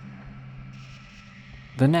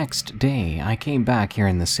 The next day, I came back here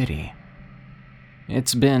in the city.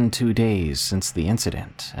 It's been 2 days since the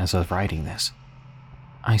incident as of writing this.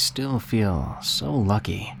 I still feel so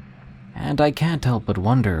lucky, and I can't help but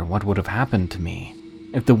wonder what would have happened to me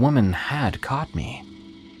if the woman had caught me,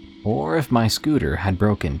 or if my scooter had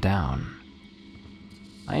broken down.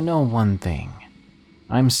 I know one thing.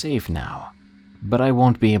 I'm safe now, but I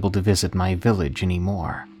won't be able to visit my village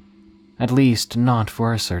anymore. At least not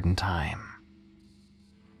for a certain time.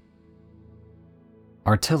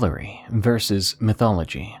 Artillery versus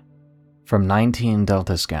Mythology, from 19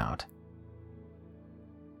 Delta Scout.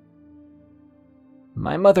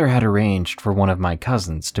 My mother had arranged for one of my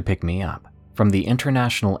cousins to pick me up from the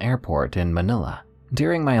international airport in Manila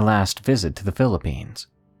during my last visit to the Philippines.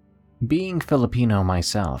 Being Filipino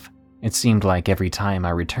myself, it seemed like every time I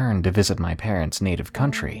returned to visit my parents' native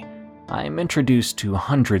country, I'm introduced to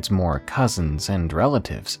hundreds more cousins and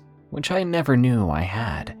relatives, which I never knew I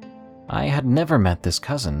had. I had never met this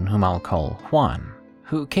cousin, whom I'll call Juan,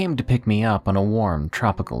 who came to pick me up on a warm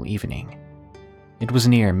tropical evening. It was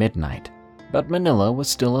near midnight, but Manila was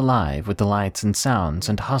still alive with the lights and sounds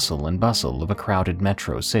and hustle and bustle of a crowded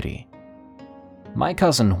metro city. My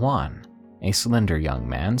cousin Juan, a slender young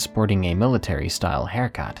man sporting a military-style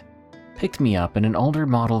haircut, picked me up in an older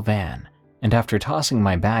model van, and after tossing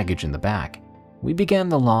my baggage in the back, we began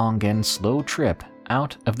the long and slow trip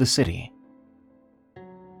out of the city.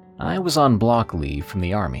 I was on block leave from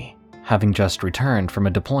the army, having just returned from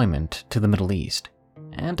a deployment to the Middle East,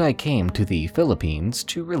 and I came to the Philippines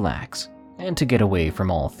to relax and to get away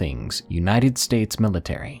from all things United States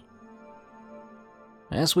military.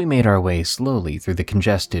 As we made our way slowly through the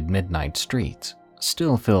congested midnight streets,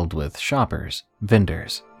 still filled with shoppers,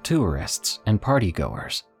 vendors, tourists, and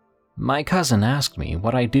partygoers, my cousin asked me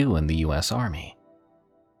what I do in the U.S. Army.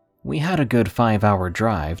 We had a good 5-hour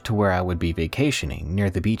drive to where I would be vacationing near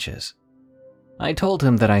the beaches. I told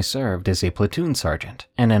him that I served as a platoon sergeant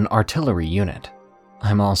in an artillery unit.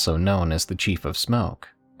 I'm also known as the Chief of Smoke,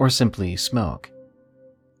 or simply Smoke.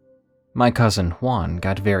 My cousin Juan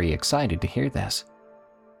got very excited to hear this.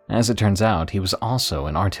 As it turns out, he was also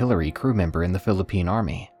an artillery crew member in the Philippine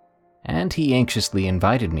Army, and he anxiously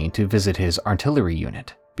invited me to visit his artillery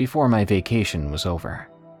unit before my vacation was over.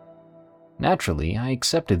 Naturally, I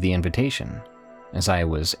accepted the invitation, as I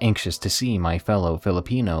was anxious to see my fellow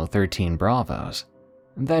Filipino 13 Bravos.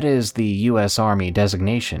 That is the U.S. Army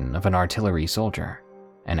designation of an artillery soldier.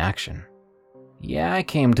 and action. Yeah, I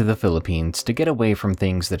came to the Philippines to get away from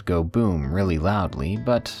things that go boom really loudly,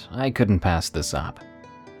 but I couldn't pass this up.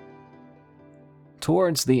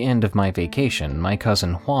 Towards the end of my vacation, my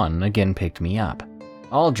cousin Juan again picked me up,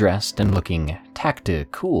 all dressed and looking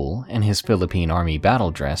tacti-cool in his Philippine Army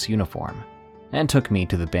battle dress uniform, and took me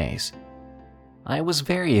to the base. I was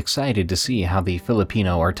very excited to see how the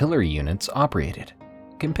Filipino artillery units operated,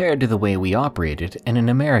 compared to the way we operated in an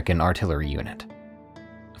American artillery unit.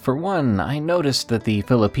 For one, I noticed that the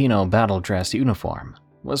Filipino battle dress uniform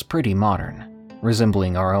was pretty modern,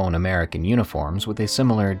 resembling our own American uniforms with a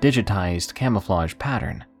similar digitized camouflage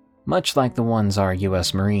pattern, much like the ones our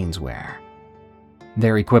US Marines wear.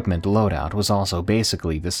 Their equipment loadout was also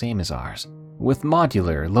basically the same as ours, with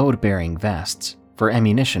modular load-bearing vests for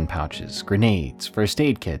ammunition pouches, grenades, first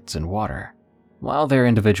aid kits, and water, while their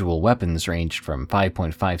individual weapons ranged from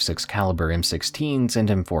 5.56 caliber M16s and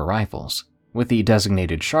M4 rifles, with the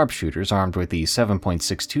designated sharpshooters armed with the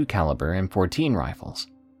 7.62 caliber M14 rifles.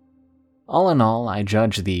 All in all, I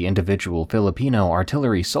judge the individual Filipino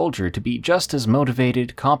artillery soldier to be just as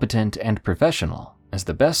motivated, competent, and professional as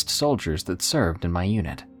the best soldiers that served in my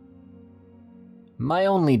unit. My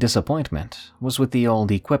only disappointment was with the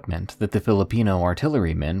old equipment that the Filipino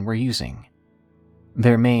artillerymen were using.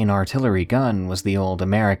 Their main artillery gun was the old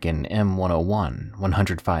American M101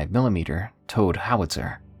 105mm towed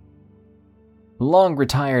howitzer. Long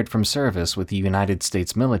retired from service with the United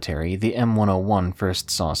States military, the M101 first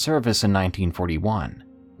saw service in 1941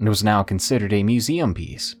 and was now considered a museum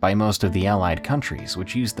piece by most of the Allied countries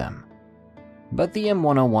which used them. But the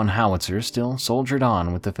M101 howitzer still soldiered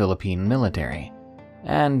on with the Philippine military,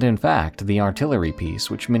 and in fact, the artillery piece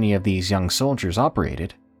which many of these young soldiers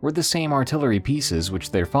operated were the same artillery pieces which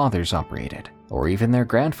their fathers operated, or even their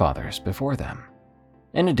grandfathers before them.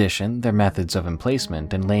 In addition, their methods of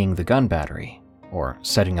emplacement and laying the gun battery, or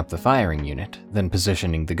setting up the firing unit, then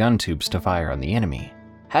positioning the gun tubes to fire on the enemy,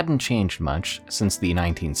 hadn't changed much since the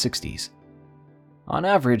 1960s. On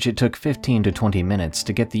average, it took 15 to 20 minutes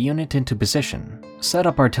to get the unit into position, set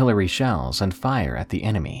up artillery shells, and fire at the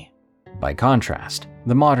enemy. By contrast,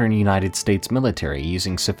 the modern United States military,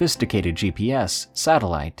 using sophisticated GPS,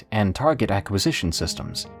 satellite, and target acquisition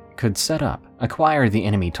systems, could set up, acquire the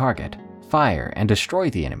enemy target, fire and destroy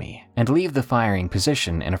the enemy, and leave the firing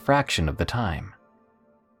position in a fraction of the time.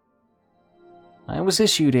 I was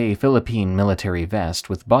issued a Philippine military vest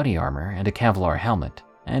with body armor and a Kevlar helmet,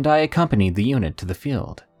 and I accompanied the unit to the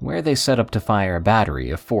field, where they set up to fire a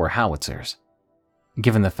battery of 4 howitzers.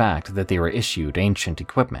 Given the fact that they were issued ancient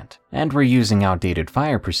equipment and were using outdated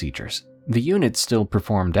fire procedures, the unit still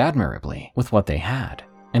performed admirably with what they had,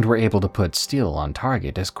 and were able to put steel on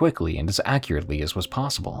target as quickly and as accurately as was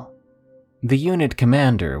possible. The unit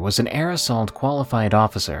commander was an air assault qualified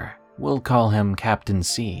officer, we'll call him Captain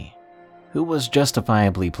C, who was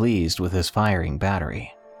justifiably pleased with his firing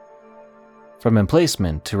battery. From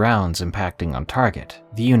emplacement to rounds impacting on target,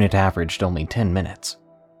 the unit averaged only 10 minutes.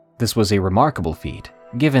 This was a remarkable feat,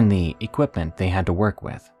 given the equipment they had to work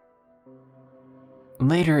with.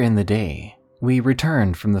 Later in the day, we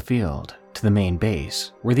returned from the field to the main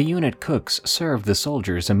base, where the unit cooks served the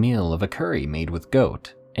soldiers a meal of a curry made with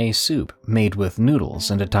goat, a soup made with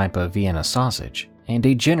noodles and a type of Vienna sausage, and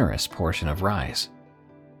a generous portion of rice.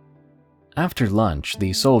 After lunch,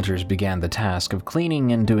 the soldiers began the task of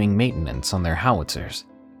cleaning and doing maintenance on their howitzers.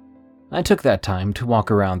 I took that time to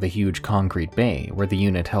walk around the huge concrete bay where the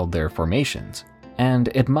unit held their formations, and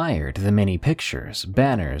admired the many pictures,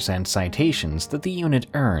 banners, and citations that the unit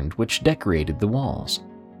earned which decorated the walls.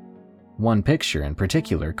 One picture in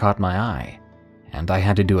particular caught my eye, and I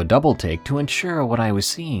had to do a double take to ensure what I was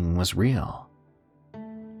seeing was real.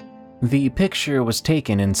 The picture was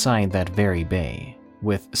taken inside that very bay,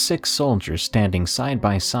 with 6 soldiers standing side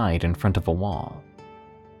by side in front of a wall.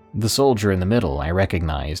 The soldier in the middle I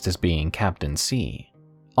recognized as being Captain C,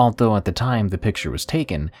 although at the time the picture was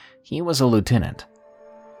taken, he was a lieutenant.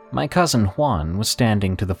 My cousin Juan was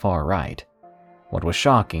standing to the far right. What was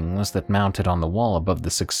shocking was that mounted on the wall above the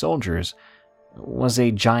 6 soldiers was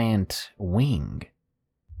a giant wing.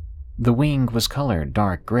 The wing was colored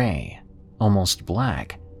dark gray, almost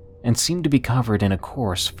black, and seemed to be covered in a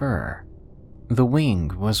coarse fur. The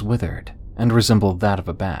wing was withered and resembled that of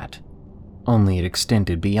a bat, only it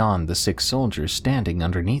extended beyond the 6 soldiers standing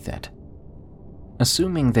underneath it.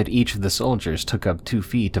 Assuming that each of the soldiers took up 2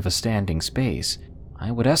 feet of a standing space,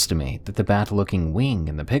 I would estimate that the bat-looking wing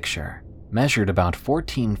in the picture measured about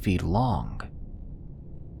 14 feet long.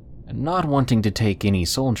 Not wanting to take any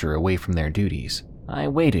soldier away from their duties, I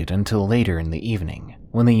waited until later in the evening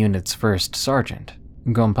when the unit's first sergeant,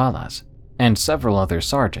 Gompalas, and several other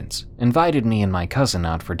sergeants invited me and my cousin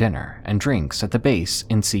out for dinner and drinks at the base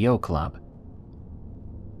NCO club.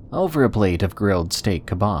 Over a plate of grilled steak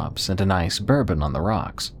kebabs and a nice bourbon on the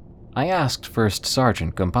rocks, I asked First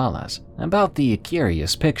Sergeant Gonzalez about the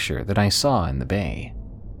curious picture that I saw in the bay.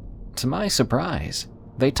 To my surprise,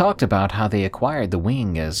 they talked about how they acquired the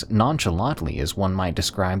wing as nonchalantly as one might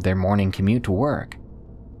describe their morning commute to work.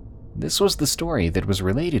 This was the story that was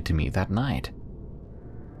related to me that night.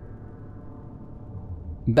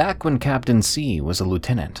 Back when Captain C was a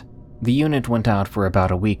lieutenant, the unit went out for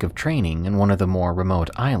about a week of training in one of the more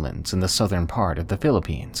remote islands in the southern part of the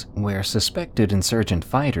Philippines, where suspected insurgent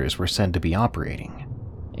fighters were said to be operating.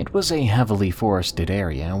 It was a heavily forested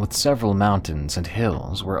area with several mountains and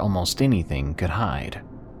hills where almost anything could hide.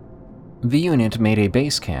 The unit made a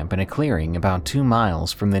base camp in a clearing about 2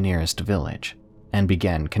 miles from the nearest village and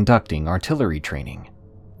began conducting artillery training,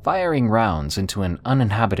 firing rounds into an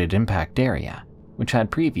uninhabited impact area which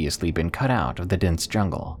had previously been cut out of the dense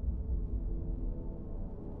jungle.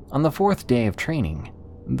 On the 4th day of training,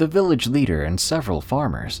 the village leader and several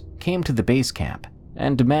farmers came to the base camp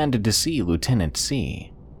and demanded to see Lieutenant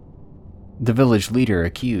C. The village leader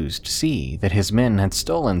accused C that his men had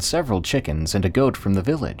stolen several chickens and a goat from the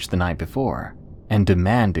village the night before and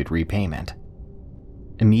demanded repayment.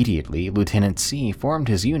 Immediately, Lieutenant C formed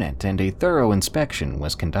his unit and a thorough inspection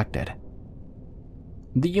was conducted.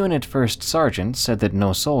 The unit first sergeant said that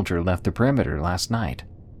no soldier left the perimeter last night,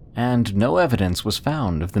 and no evidence was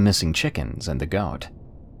found of the missing chickens and the goat.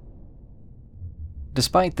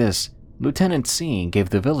 Despite this, Lieutenant C gave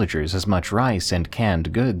the villagers as much rice and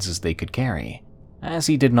canned goods as they could carry, as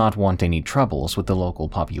he did not want any troubles with the local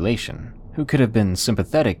population, who could have been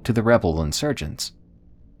sympathetic to the rebel insurgents.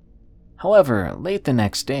 However, late the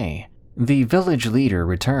next day, the village leader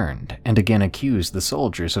returned and again accused the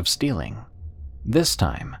soldiers of stealing. This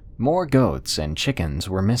time, more goats and chickens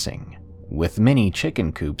were missing, with many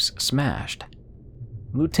chicken coops smashed.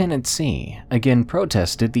 Lieutenant C again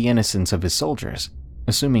protested the innocence of his soldiers,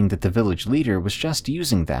 assuming that the village leader was just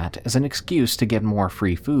using that as an excuse to get more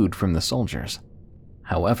free food from the soldiers.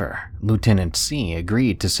 However, Lieutenant C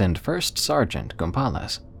agreed to send First Sergeant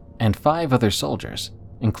Gonzalez and 5 other soldiers,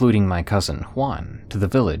 including my cousin Juan, to the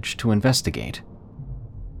village to investigate.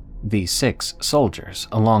 The 6 soldiers,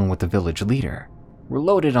 along with the village leader, were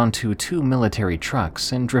loaded onto 2 military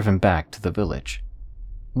trucks and driven back to the village.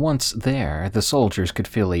 Once there, the soldiers could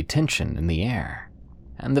feel a tension in the air,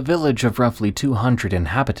 and the village of roughly 200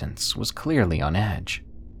 inhabitants was clearly on edge.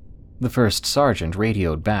 The first sergeant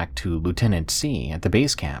radioed back to Lieutenant C at the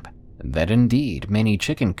base camp that indeed many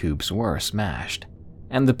chicken coops were smashed,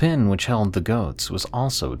 and the pen which held the goats was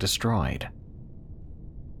also destroyed.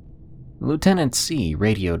 Lieutenant C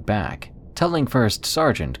radioed back, telling First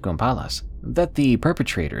Sergeant Gonzalez that the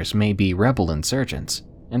perpetrators may be rebel insurgents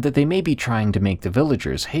and that they may be trying to make the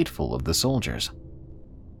villagers hateful of the soldiers.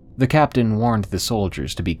 The captain warned the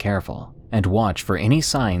soldiers to be careful and watch for any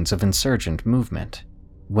signs of insurgent movement,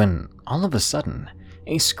 when all of a sudden,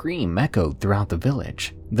 a scream echoed throughout the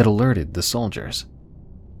village that alerted the soldiers.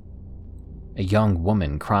 A young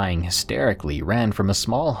woman crying hysterically ran from a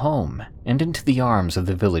small home and into the arms of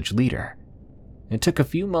the village leader. It took a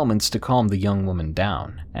few moments to calm the young woman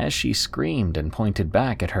down as she screamed and pointed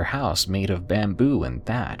back at her house made of bamboo and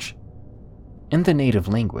thatch. In the native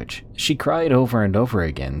language, she cried over and over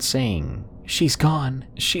again, saying, "She's gone,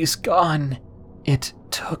 she's gone, it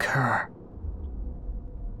took her."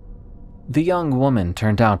 The young woman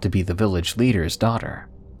turned out to be the village leader's daughter,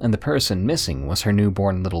 and the person missing was her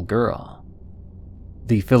newborn little girl.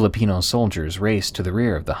 The Filipino soldiers raced to the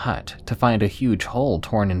rear of the hut to find a huge hole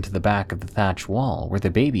torn into the back of the thatch wall where the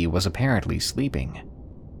baby was apparently sleeping.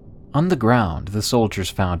 On the ground, the soldiers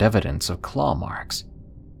found evidence of claw marks.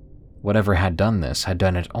 Whatever had done this had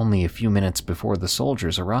done it only a few minutes before the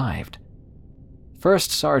soldiers arrived.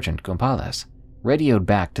 First Sergeant Gonzalez radioed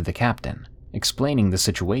back to the captain, explaining the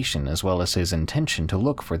situation as well as his intention to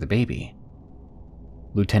look for the baby.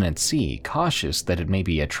 Lieutenant C, cautious that it may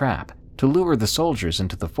be a trap to lure the soldiers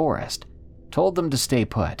into the forest, told them to stay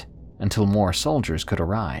put until more soldiers could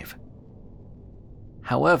arrive.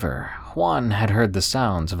 However, Juan had heard the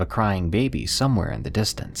sounds of a crying baby somewhere in the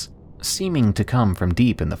distance, seeming to come from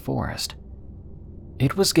deep in the forest.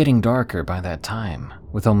 It was getting darker by that time,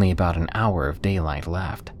 with only about an hour of daylight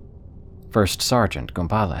left. First Sergeant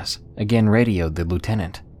Gonzalez again radioed the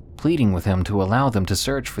lieutenant, pleading with him to allow them to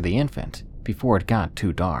search for the infant before it got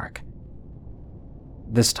too dark.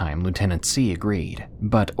 This time, Lieutenant C agreed,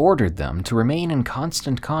 but ordered them to remain in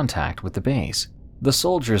constant contact with the base. The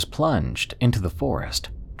soldiers plunged into the forest,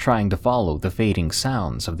 trying to follow the fading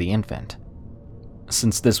sounds of the infant.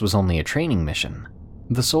 Since this was only a training mission,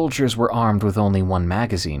 the soldiers were armed with only one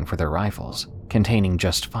magazine for their rifles, containing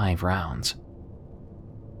just 5 rounds.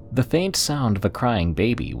 The faint sound of a crying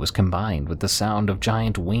baby was combined with the sound of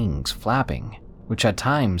giant wings flapping, which at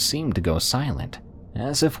times seemed to go silent,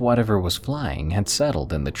 as if whatever was flying had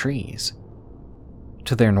settled in the trees.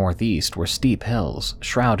 To their northeast were steep hills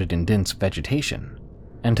shrouded in dense vegetation,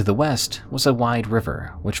 and to the west was a wide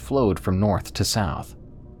river which flowed from north to south.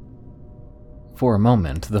 For a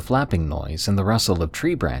moment, the flapping noise and the rustle of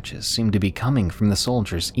tree branches seemed to be coming from the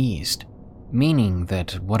soldiers' east, meaning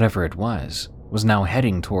that whatever it was now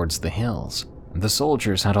heading towards the hills. The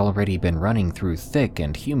soldiers had already been running through thick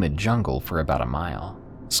and humid jungle for about a mile,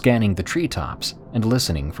 scanning the treetops and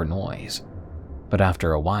listening for noise. But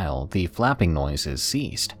after a while, the flapping noises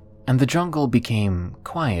ceased, and the jungle became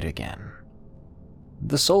quiet again.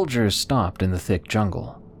 The soldiers stopped in the thick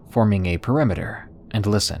jungle, forming a perimeter, and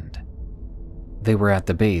listened. They were at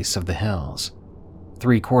the base of the hills.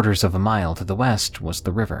 3/4 of a mile to the west was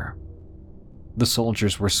the river. The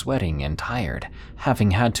soldiers were sweating and tired, having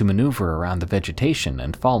had to maneuver around the vegetation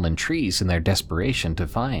and fallen trees in their desperation to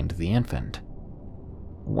find the infant.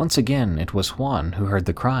 Once again, it was Juan who heard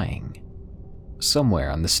the crying. Somewhere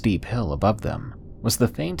on the steep hill above them was the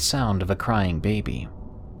faint sound of a crying baby.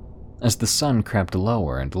 As the sun crept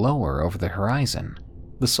lower and lower over the horizon,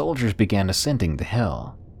 the soldiers began ascending the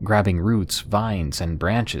hill, grabbing roots, vines, and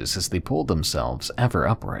branches as they pulled themselves ever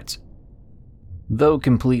upwards. Though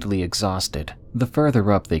completely exhausted, the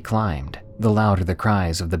further up they climbed, the louder the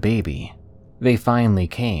cries of the baby. They finally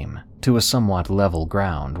came to a somewhat level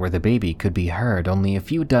ground where the baby could be heard only a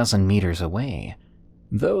few dozen meters away,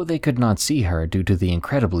 though they could not see her due to the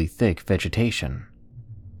incredibly thick vegetation.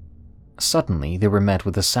 Suddenly, they were met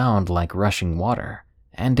with a sound like rushing water,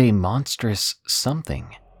 and a monstrous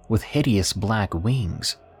something with hideous black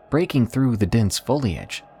wings breaking through the dense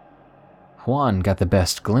foliage. Juan got the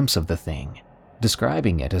best glimpse of the thing,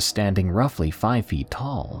 describing it as standing roughly 5 feet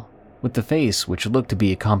tall, with the face which looked to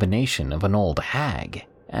be a combination of an old hag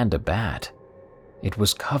and a bat. It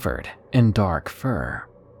was covered in dark fur.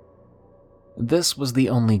 This was the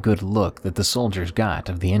only good look that the soldiers got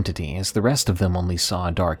of the entity, as the rest of them only saw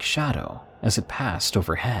a dark shadow as it passed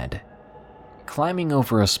overhead. Climbing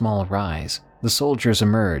over a small rise, the soldiers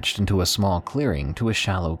emerged into a small clearing to a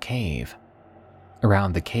shallow cave.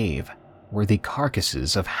 Around the cave were the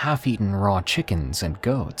carcasses of half-eaten raw chickens and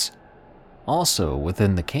goats. Also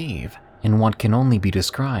within the cave, in what can only be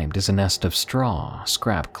described as a nest of straw,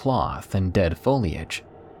 scrap cloth, and dead foliage,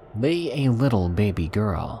 lay a little baby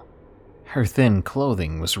girl. Her thin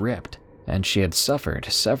clothing was ripped, and she had suffered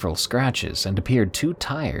several scratches and appeared too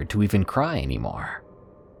tired to even cry anymore.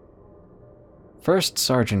 First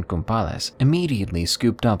Sergeant Gompales immediately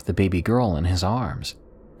scooped up the baby girl in his arms,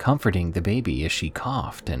 comforting the baby as she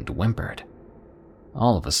coughed and whimpered.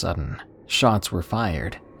 All of a sudden, shots were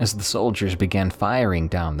fired as the soldiers began firing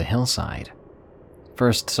down the hillside.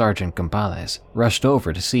 First Sergeant Gompales rushed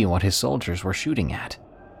over to see what his soldiers were shooting at.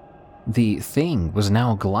 The thing was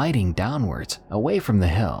now gliding downwards, away from the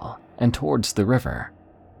hill, and towards the river.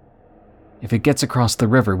 "If it gets across the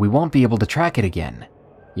river, we won't be able to track it again,"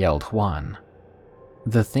 yelled Juan.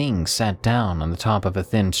 The thing sat down on the top of a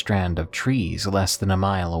thin strand of trees less than a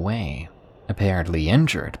mile away, apparently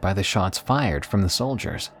injured by the shots fired from the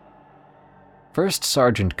soldiers. First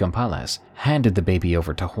Sergeant Gompales handed the baby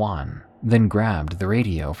over to Juan, then grabbed the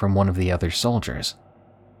radio from one of the other soldiers.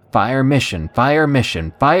 "Fire mission! Fire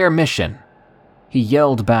mission! Fire mission!" He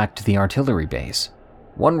yelled back to the artillery base.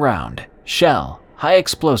 "1 round, shell, high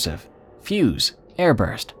explosive, fuse,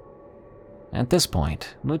 airburst." At this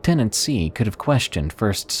point, Lieutenant C could have questioned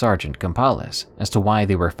First Sergeant Gompales as to why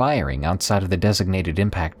they were firing outside of the designated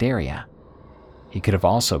impact area. He could have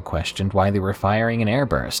also questioned why they were firing an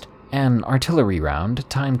airburst, an artillery round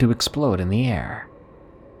timed to explode in the air.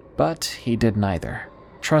 But he did neither,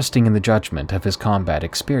 trusting in the judgment of his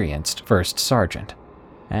combat-experienced First Sergeant,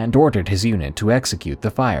 and ordered his unit to execute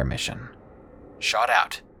the fire mission. "Shot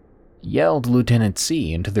out," yelled Lieutenant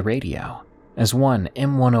C into the radio, as one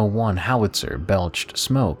M101 howitzer belched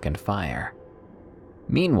smoke and fire.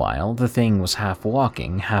 Meanwhile, the thing was half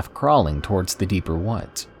walking, half crawling towards the deeper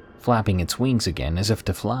woods, flapping its wings again as if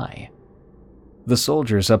to fly. The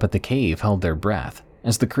soldiers up at the cave held their breath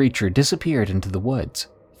as the creature disappeared into the woods,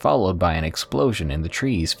 followed by an explosion in the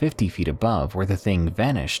trees 50 feet above where the thing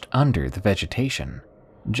vanished under the vegetation.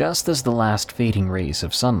 Just as the last fading rays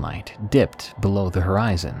of sunlight dipped below the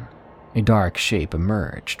horizon, a dark shape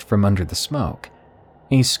emerged from under the smoke.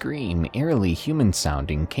 A scream, eerily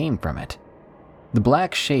human-sounding, came from it. The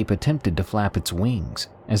black shape attempted to flap its wings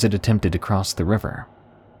as it attempted to cross the river.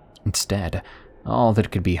 Instead, All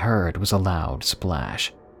that could be heard was a loud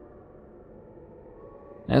splash.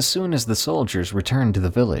 As soon as the soldiers returned to the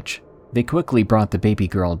village, they quickly brought the baby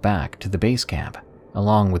girl back to the base camp,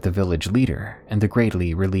 along with the village leader and the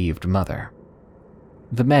greatly relieved mother.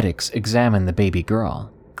 The medics examined the baby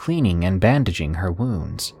girl, cleaning and bandaging her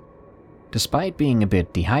wounds. Despite being a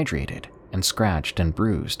bit dehydrated and scratched and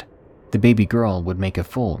bruised, the baby girl would make a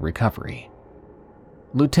full recovery.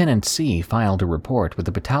 Lieutenant C filed a report with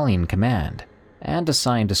the battalion command and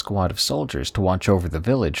assigned a squad of soldiers to watch over the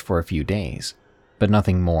village for a few days, but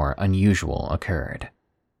nothing more unusual occurred.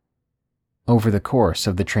 Over the course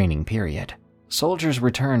of the training period, soldiers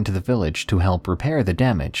returned to the village to help repair the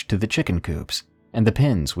damage to the chicken coops and the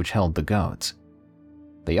pens which held the goats.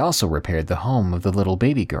 They also repaired the home of the little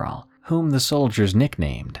baby girl, whom the soldiers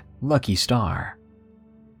nicknamed Lucky Star.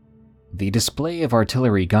 The display of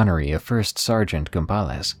artillery gunnery of First Sergeant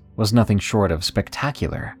Gombales was nothing short of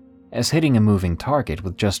spectacular, as hitting a moving target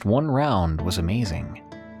with just one round was amazing.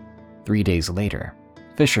 3 days later,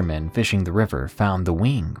 fishermen fishing the river found the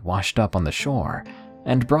wing washed up on the shore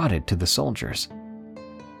and brought it to the soldiers.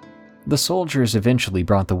 The soldiers eventually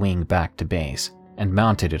brought the wing back to base and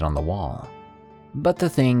mounted it on the wall. But the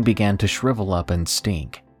thing began to shrivel up and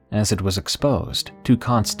stink as it was exposed to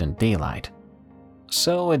constant daylight.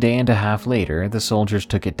 So a day and a half later, the soldiers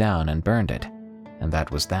took it down and burned it, and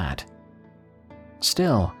that was that.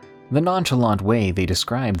 Still, the nonchalant way they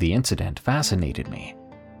described the incident fascinated me,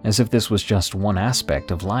 as if this was just one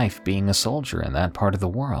aspect of life being a soldier in that part of the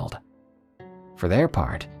world. For their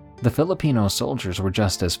part, the Filipino soldiers were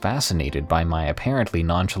just as fascinated by my apparently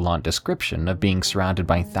nonchalant description of being surrounded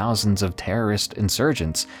by thousands of terrorist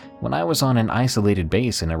insurgents when I was on an isolated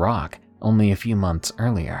base in Iraq only a few months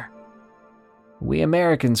earlier. We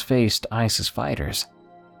Americans faced ISIS fighters,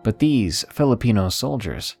 but these Filipino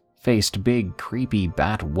soldiers faced big, creepy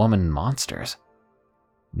Batwoman monsters.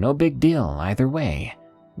 No big deal either way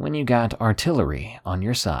when you got artillery on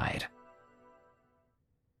your side.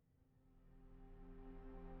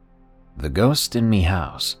 The Ghost in Me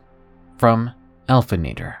House, from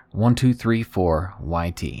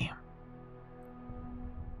Alphinator1234YT.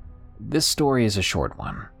 This story is a short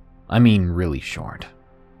one. I mean really short.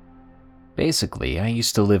 Basically, I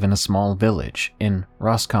used to live in a small village in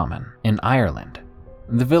Roscommon, in Ireland.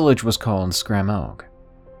 The village was called Scramogue.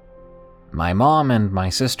 My mom and my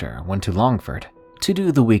sister went to Longford to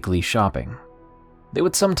do the weekly shopping. They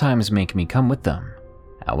would sometimes make me come with them.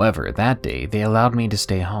 However, that day they allowed me to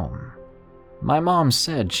stay home. My mom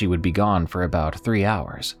said she would be gone for about 3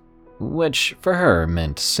 hours, which for her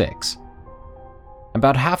meant 6.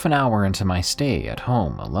 About half an hour into my stay at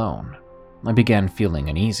home alone, I began feeling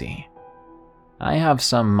uneasy. I have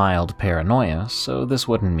some mild paranoia, so this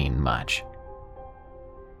wouldn't mean much.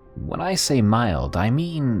 When I say mild, I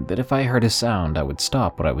mean that if I heard a sound, I would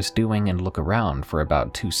stop what I was doing and look around for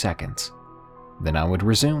about 2 seconds. Then I would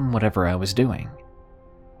resume whatever I was doing.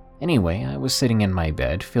 Anyway, I was sitting in my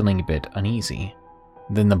bed feeling a bit uneasy.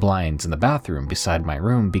 Then the blinds in the bathroom beside my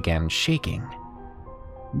room began shaking.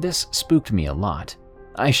 This spooked me a lot.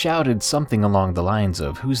 I shouted something along the lines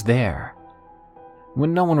of, "Who's there?"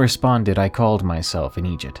 When no one responded, I called myself an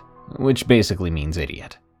idiot, which basically means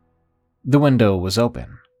idiot. The window was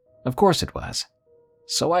open. Of course it was.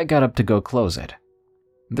 So I got up to go close it.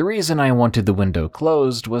 The reason I wanted the window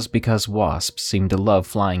closed was because wasps seem to love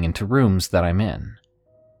flying into rooms that I'm in.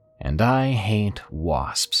 And I hate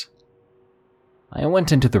wasps. I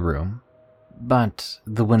went into the room, but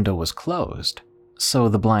the window was closed, so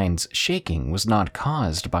the blind's shaking was not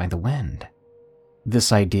caused by the wind.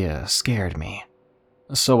 This idea scared me,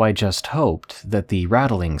 so I just hoped that the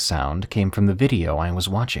rattling sound came from the video I was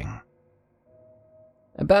watching.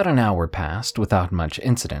 About an hour passed without much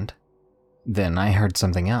incident. Then I heard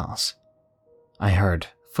something else. I heard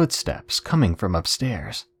footsteps coming from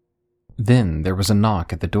upstairs. Then there was a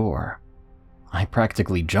knock at the door. I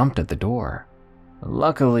practically jumped at the door.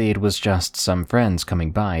 Luckily, it was just some friends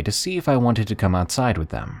coming by to see if I wanted to come outside with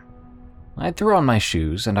them. I threw on my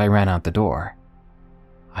shoes and I ran out the door.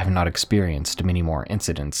 I've not experienced many more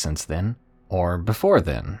incidents since then, or before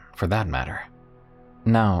then, for that matter.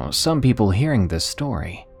 Now, some people hearing this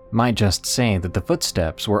story might just say that the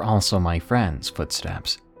footsteps were also my friends'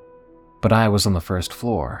 footsteps. But I was on the first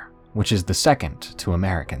floor, which is the second to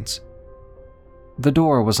Americans. The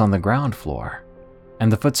door was on the ground floor,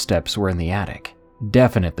 and the footsteps were in the attic.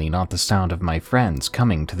 Definitely not the sound of my friends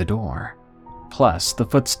coming to the door. Plus, the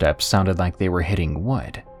footsteps sounded like they were hitting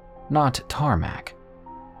wood, not tarmac.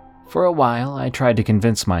 For a while, I tried to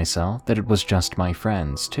convince myself that it was just my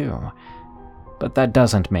friends too, but that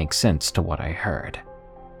doesn't make sense to what I heard.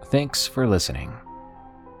 Thanks for listening.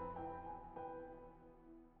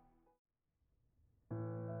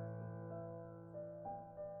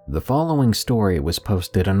 The following story was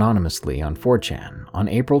posted anonymously on 4chan on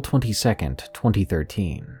April 22nd,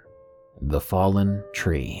 2013. The Fallen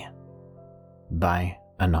Tree by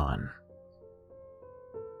Anon.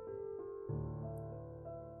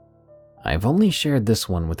 I've only shared this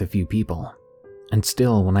one with a few people, and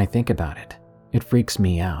still when I think about it, it freaks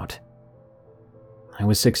me out. I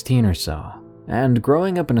was 16 or so, and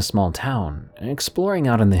growing up in a small town, exploring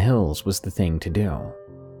out in the hills was the thing to do.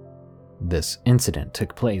 This incident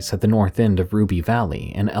took place at the north end of Ruby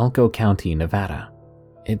Valley in Elko County, Nevada.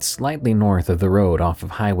 It's slightly north of the road off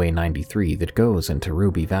of Highway 93 that goes into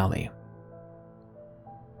Ruby Valley.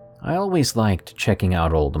 I always liked checking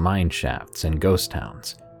out old mine shafts and ghost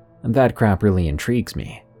towns, and that crap really intrigues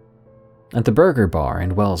me. At the Burger Bar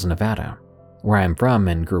in Wells, Nevada, where I'm from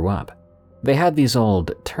and grew up, they had these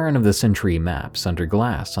old turn-of-the-century maps under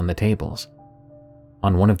glass on the tables.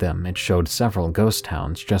 On one of them, it showed several ghost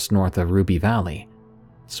towns just north of Ruby Valley,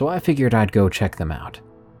 so I figured I'd go check them out,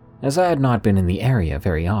 as I had not been in the area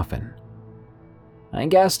very often. I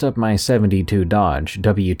gassed up my '72 Dodge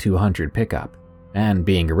W200 pickup, and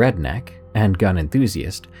being a redneck and gun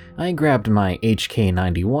enthusiast, I grabbed my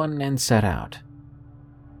HK91 and set out.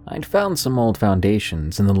 I'd found some old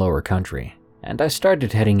foundations in the lower country, and I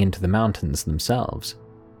started heading into the mountains themselves.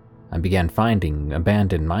 I began finding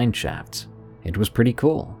abandoned mine shafts. It was pretty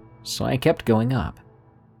cool, so I kept going up.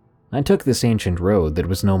 I took this ancient road that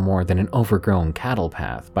was no more than an overgrown cattle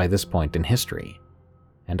path by this point in history,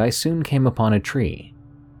 and I soon came upon a tree.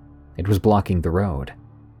 It was blocking the road.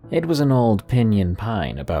 It was an old pinyon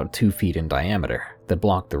pine about 2 feet in diameter that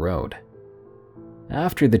blocked the road.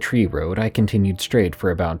 After the tree road, I continued straight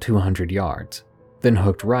for about 200 yards, then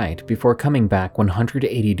hooked right before coming back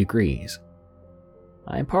 180 degrees.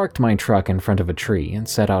 I parked my truck in front of a tree and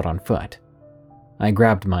set out on foot. I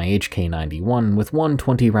grabbed my HK91 with one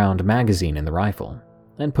 20-round magazine in the rifle,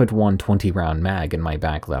 and put one 20-round mag in my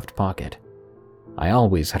back left pocket. I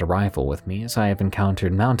always had a rifle with me as I have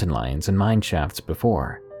encountered mountain lions and mine shafts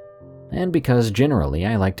before, and because generally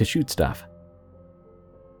I like to shoot stuff.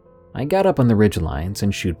 I got up on the ridgelines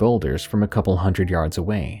and shoot boulders from a couple 100 yards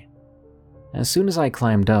away. As soon as I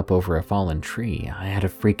climbed up over a fallen tree, I had a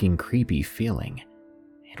freaking creepy feeling.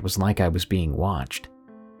 It was like I was being watched.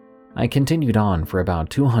 I continued on for about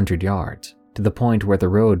 200 yards, to the point where the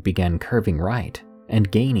road began curving right and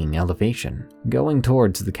gaining elevation, going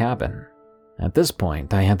towards the cabin. At this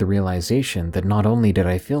point, I had the realization that not only did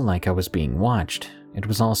I feel like I was being watched, it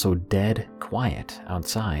was also dead quiet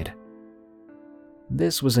outside.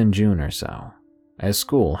 This was in June or so, as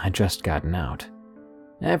school had just gotten out.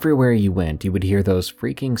 Everywhere you went, you would hear those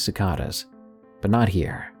freaking cicadas, but not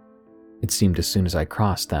here. It seemed as soon as I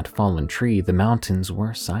crossed that fallen tree, the mountains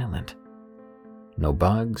were silent. No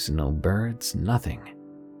bugs, no birds, nothing.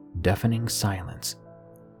 Deafening silence.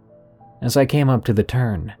 As I came up to the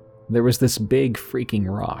turn, there was this big freaking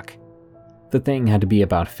rock. The thing had to be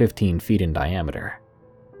about 15 feet in diameter.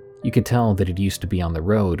 You could tell that it used to be on the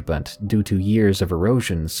road, but due to years of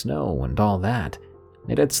erosion, snow, and all that,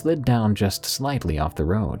 it had slid down just slightly off the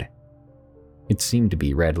road. It seemed to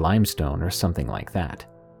be red limestone or something like that.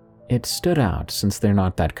 It stood out since they're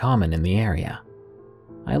not that common in the area.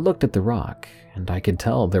 I looked at the rock, and I could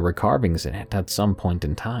tell there were carvings in it at some point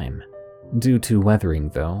in time. Due to weathering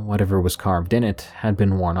though, whatever was carved in it had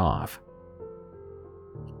been worn off.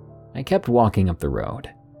 I kept walking up the road,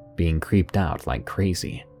 being creeped out like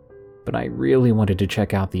crazy, but I really wanted to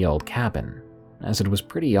check out the old cabin, as it was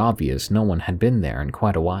pretty obvious no one had been there in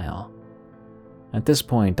quite a while. At this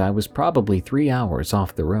point, I was probably 3 hours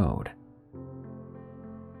off the road.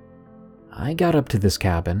 I got up to this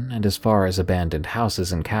cabin, and as far as abandoned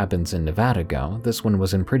houses and cabins in Nevada go, this one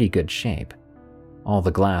was in pretty good shape. All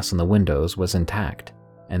the glass in the windows was intact,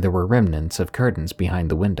 and there were remnants of curtains behind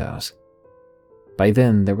the windows. By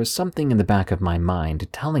then, there was something in the back of my mind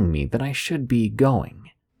telling me that I should be going,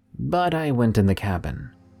 but I went in the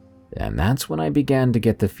cabin, and that's when I began to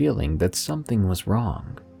get the feeling that something was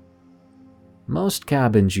wrong. Most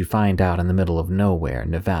cabins you find out in the middle of nowhere,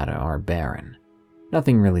 Nevada, are barren.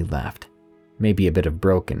 Nothing really left. Maybe a bit of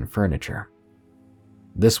broken furniture.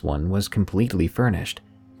 This one was completely furnished.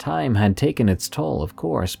 Time had taken its toll, of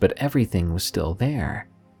course, but everything was still there.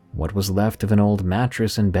 What was left of an old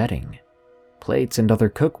mattress and bedding, plates and other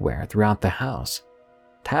cookware throughout the house,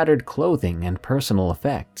 tattered clothing and personal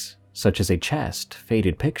effects, such as a chest,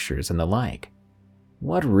 faded pictures, and the like.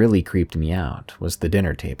 What really creeped me out was the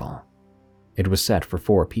dinner table. It was set for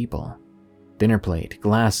 4 people. Dinner plate,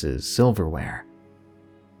 glasses, silverware.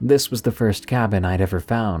 This was the first cabin I'd ever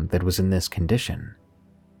found that was in this condition.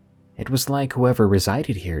 It was like whoever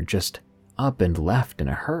resided here just up and left in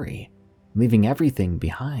a hurry. leaving everything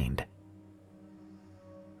behind.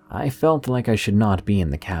 I felt like I should not be in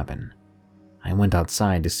the cabin. I went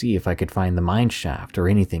outside to see if I could find the mine shaft or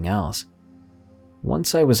anything else.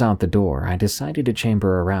 Once I was out the door, I decided to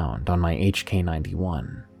chamber around on my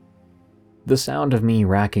HK91. The sound of me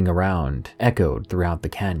racking around echoed throughout the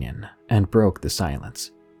canyon and broke the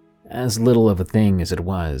silence. As little of a thing as it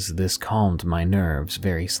was, this calmed my nerves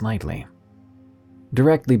very slightly.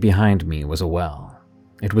 Directly behind me was a well.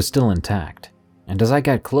 It was still intact, and as I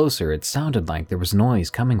got closer, it sounded like there was noise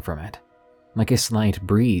coming from it, like a slight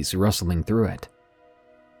breeze rustling through it.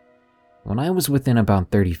 When I was within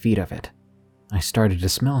about 30 feet of it, I started to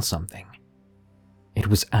smell something. It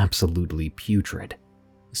was absolutely putrid.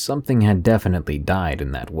 Something had definitely died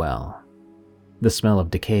in that well. The smell of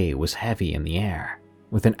decay was heavy in the air,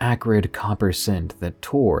 with an acrid copper scent that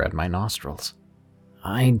tore at my nostrils.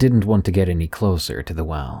 I didn't want to get any closer to the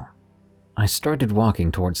well. I started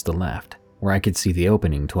walking towards the left, where I could see the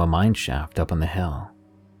opening to a mine shaft up on the hill.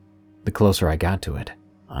 The closer I got to it,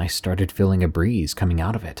 I started feeling a breeze coming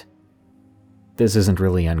out of it. This isn't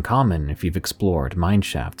really uncommon if you've explored mine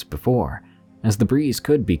shafts before, as the breeze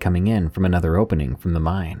could be coming in from another opening from the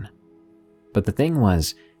mine. But the thing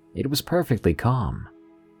was, it was perfectly calm.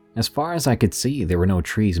 As far as I could see, there were no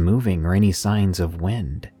trees moving or any signs of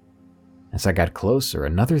wind. As I got closer,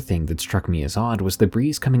 another thing that struck me as odd was the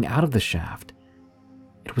breeze coming out of the shaft.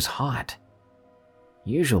 It was hot.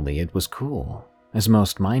 Usually it was cool, as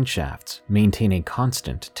most mine shafts maintain a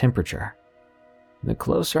constant temperature. The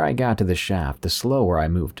closer I got to the shaft, the slower I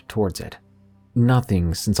moved towards it.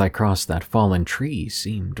 Nothing since I crossed that fallen tree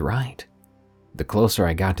seemed right. The closer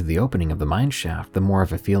I got to the opening of the mine shaft, the more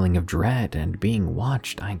of a feeling of dread and being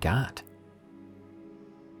watched I got.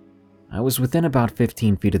 I was within about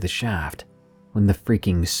 15 feet of the shaft when the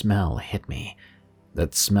freaking smell hit me.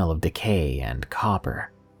 That smell of decay and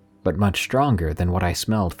copper, but much stronger than what I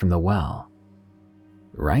smelled from the well.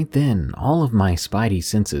 Right then, all of my spidey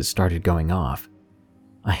senses started going off.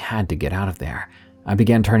 I had to get out of there. I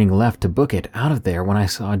began turning left to book it out of there when I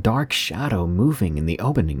saw a dark shadow moving in the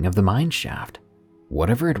opening of the mine shaft.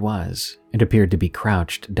 Whatever it was, it appeared to be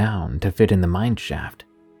crouched down to fit in the mine shaft.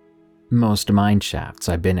 Most mine shafts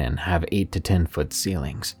I've been in have 8 to 10 foot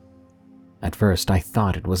ceilings. At first I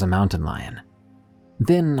thought it was a mountain lion.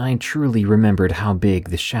 Then I truly remembered how big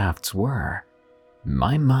the shafts were.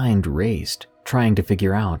 My mind raced, trying to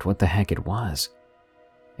figure out what the heck it was.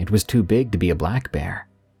 It was too big to be a black bear,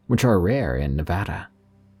 which are rare in Nevada.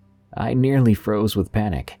 I nearly froze with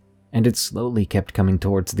panic, and it slowly kept coming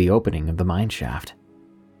towards the opening of the mine shaft.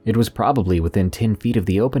 It was probably within 10 feet of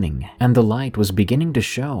the opening, and the light was beginning to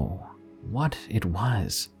show what it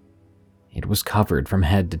was. It was covered from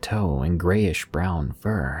head to toe in grayish-brown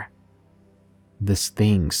fur. This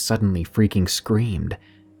thing suddenly freaking screamed.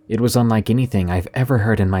 It was unlike anything I've ever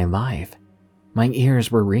heard in my life. My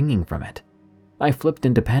ears were ringing from it. I flipped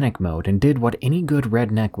into panic mode and did what any good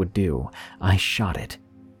redneck would do. I shot it.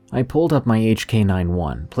 I pulled up my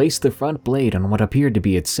HK91, placed the front blade on what appeared to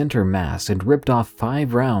be its center mass, and ripped off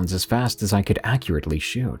 5 rounds as fast as I could accurately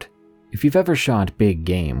shoot. If you've ever shot big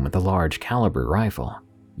game with a large caliber rifle,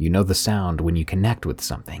 you know the sound when you connect with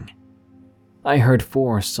something. I heard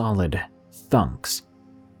 4 solid thunks,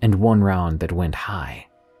 and 1 round that went high.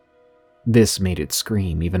 This made it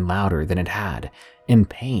scream even louder than it had, in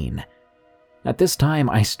pain. At this time,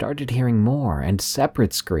 I started hearing more and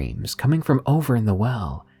separate screams coming from over in the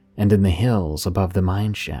well and in the hills above the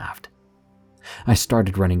mine shaft. I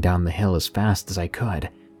started running down the hill as fast as I could.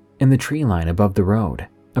 In the tree line above the road,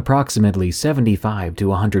 approximately 75 to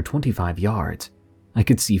 125 yards, I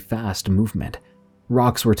could see fast movement.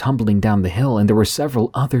 Rocks were tumbling down the hill and there were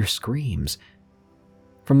several other screams.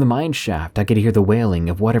 From the mine shaft, I could hear the wailing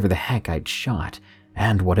of whatever the heck I'd shot,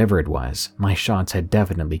 and whatever it was, my shots had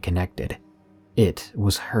definitely connected. It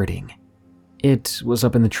was hurting. It was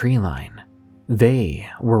up in the tree line. They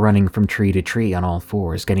were running from tree to tree on all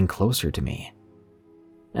fours, getting closer to me.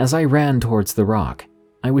 As I ran towards the rock,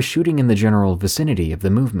 I was shooting in the general vicinity of the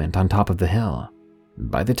movement on top of the hill.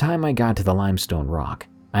 By the time I got to the limestone rock,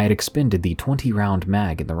 I had expended the 20-round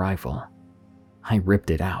mag in the rifle. I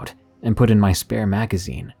ripped it out and put in my spare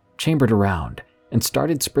magazine, chambered around, and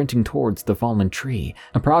started sprinting towards the fallen tree,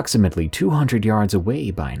 approximately 200 yards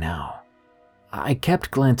away by now. I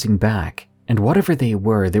kept glancing back, and whatever they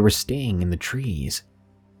were staying in the trees.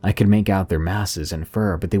 I could make out their masses and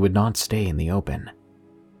fur, but they would not stay in the open.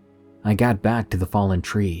 I got back to the fallen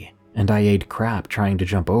tree, and I ate crap trying to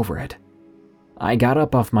jump over it. I got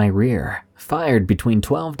up off my rear, fired between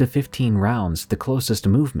 12 to 15 rounds at the closest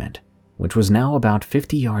movement, which was now about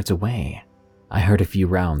 50 yards away. I heard a few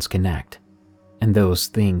rounds connect. and those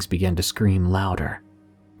things began to scream louder.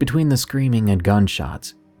 Between the screaming and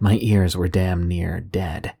gunshots, my ears were damn near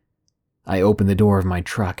dead. I opened the door of my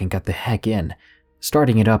truck and got the heck in,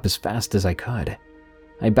 starting it up as fast as I could.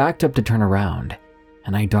 I backed up to turn around,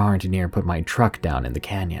 and I darned near put my truck down in the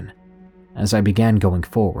canyon. As I began going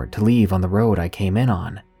forward to leave on the road I came in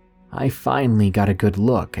on, I finally got a good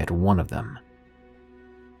look at one of them.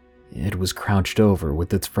 It was crouched over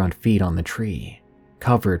with its front feet on the tree,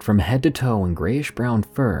 covered from head to toe in grayish-brown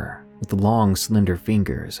fur with long, slender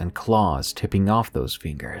fingers and claws tipping off those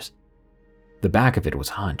fingers. The back of it was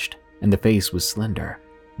hunched, and the face was slender,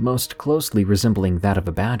 most closely resembling that of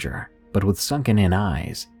a badger, but with sunken-in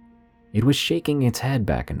eyes. It was shaking its head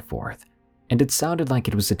back and forth, and it sounded like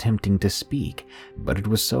it was attempting to speak, but it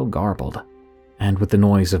was so garbled, and with the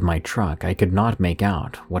noise of my truck I could not make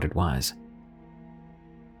out what it was.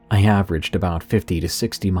 I averaged about 50 to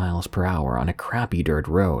 60 miles per hour on a crappy dirt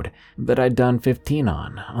road that I'd done 15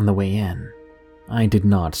 on the way in. I did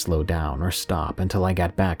not slow down or stop until I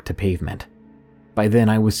got back to pavement. By then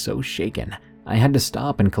I was so shaken, I had to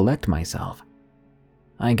stop and collect myself.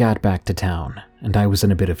 I got back to town, and I was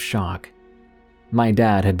in a bit of shock. My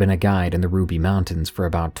dad had been a guide in the Ruby Mountains for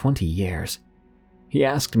about 20 years. He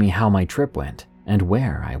asked me how my trip went and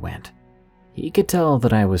where I went. He could tell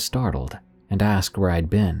that I was startled and asked where I'd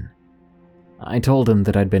been. I told him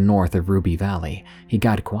that I'd been north of Ruby Valley. He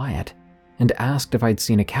got quiet and asked if I'd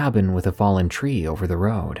seen a cabin with a fallen tree over the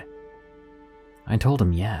road. I told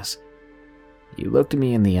him yes. He looked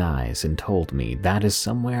me in the eyes and told me that is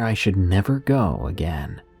somewhere I should never go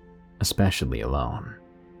again, especially alone.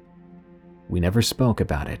 We never spoke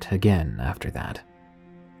about it again after that.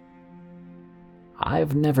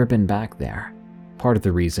 I've never been back there. Part of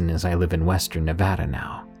the reason is I live in western Nevada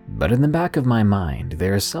now, but in the back of my mind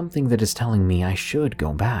there is something that is telling me I should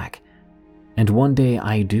go back. And one day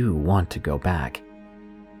I do want to go back.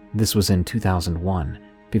 This was in 2001,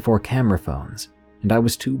 before camera phones, and I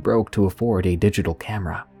was too broke to afford a digital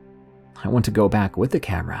camera. I want to go back with a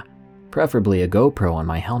camera, preferably a GoPro on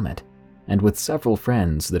my helmet, and with several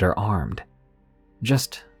friends that are armed.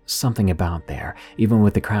 Just something about there, even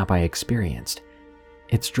with the crap I experienced.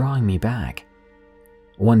 It's drawing me back.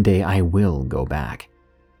 One day I will go back.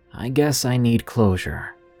 I guess I need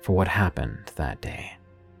closure for what happened that day.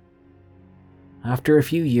 After a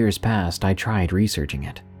few years passed, I tried researching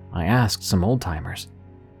it. I asked some old-timers.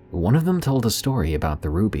 One of them told a story about the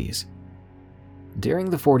Rubies. During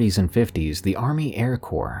the 40s and 50s, the Army Air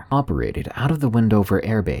Corps operated out of the Wendover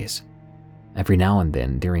Air Base. Every now and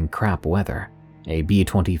then, during crap weather, a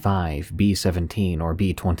B-25, B-17, or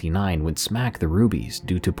B-29 would smack the Rubies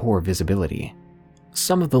due to poor visibility.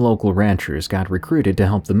 Some of the local ranchers got recruited to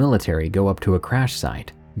help the military go up to a crash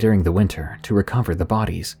site during the winter to recover the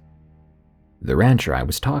bodies. The rancher I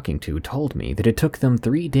was talking to told me that it took them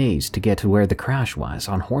 3 days to get to where the crash was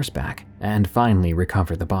on horseback and finally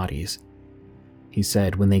recover the bodies. He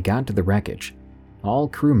said when they got to the wreckage, all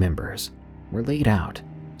crew members were laid out,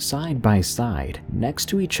 side by side, next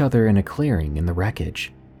to each other in a clearing in the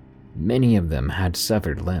wreckage. Many of them had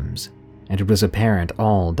severed limbs, and it was apparent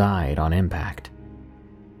all died on impact.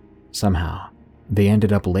 Somehow, they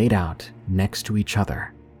ended up laid out next to each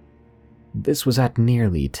other. This was at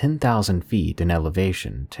nearly 10,000 feet in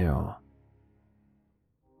elevation, too.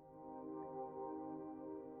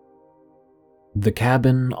 The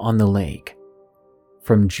Cabin on the Lake,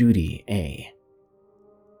 from Judy A.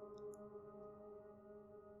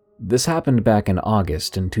 This happened back in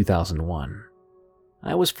August in 2001.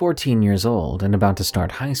 I was 14 years old and about to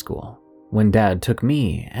start high school when Dad took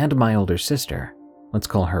me and my older sister, let's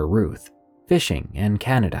call her Ruth, fishing in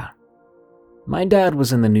Canada. My dad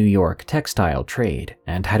was in the New York textile trade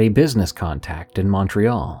and had a business contact in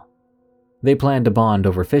Montreal. They planned to bond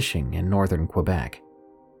over fishing in northern Quebec.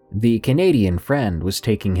 The Canadian friend was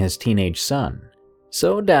taking his teenage son,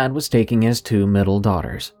 so Dad was taking his 2 middle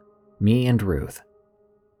daughters, me and Ruth.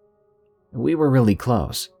 We were really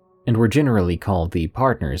close, and were generally called the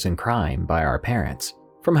partners in crime by our parents,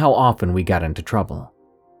 from how often we got into trouble.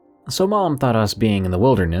 So Mom thought us being in the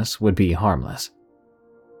wilderness would be harmless.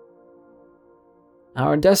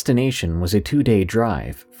 Our destination was a 2-day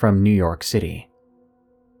drive from New York City.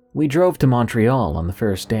 We drove to Montreal on the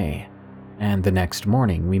first day, and the next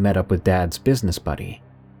morning we met up with Dad's business buddy,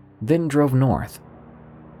 then drove north.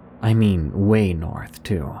 I mean, way north,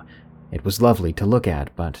 too. It was lovely to look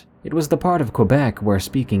at, but it was the part of Quebec where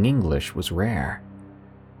speaking English was rare.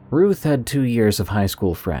 Ruth had 2 years of high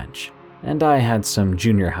school French, and I had some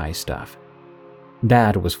junior high stuff.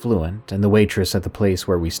 Dad was fluent, and the waitress at the place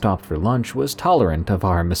where we stopped for lunch was tolerant of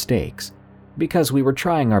our mistakes, because we were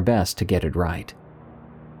trying our best to get it right.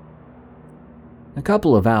 A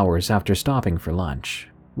couple of hours after stopping for lunch,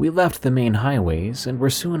 we left the main highways and were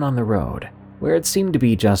soon on the road, where it seemed to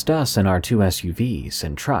be just us and our 2 SUVs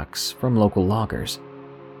and trucks from local loggers.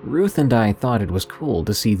 Ruth and I thought it was cool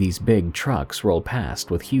to see these big trucks roll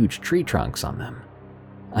past with huge tree trunks on them.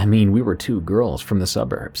 I mean, we were 2 girls from the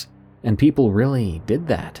suburbs, and people really did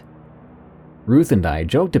that. Ruth and I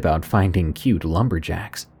joked about finding cute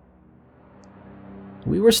lumberjacks.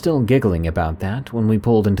 We were still giggling about that when we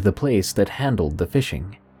pulled into the place that handled the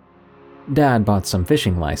fishing. Dad bought some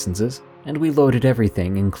fishing licenses, and we loaded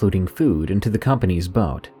everything, including food, into the company's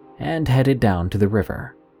boat and headed down to the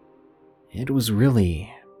river. It was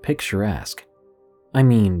really picturesque. I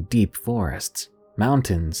mean, deep forests,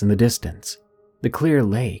 mountains in the distance, the clear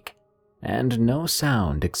lake, and no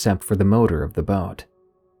sound except for the motor of the boat.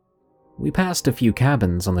 We passed a few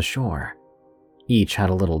cabins on the shore. Each had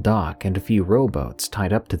a little dock and a few rowboats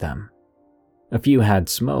tied up to them. A few had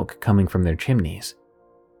smoke coming from their chimneys.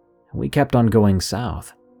 We kept on going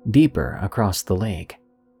south, deeper across the lake.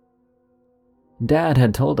 Dad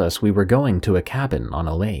had told us we were going to a cabin on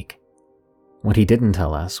a lake. What he didn't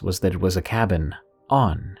tell us was that it was a cabin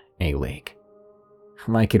on a lake.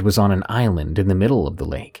 Like it was on an island in the middle of the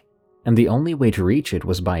lake, and the only way to reach it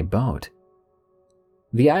was by boat.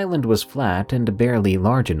 The island was flat and barely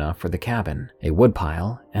large enough for the cabin, a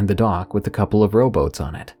woodpile, and the dock with a couple of rowboats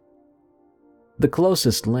on it. The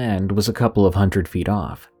closest land was a couple of 100 feet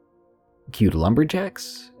off. Cute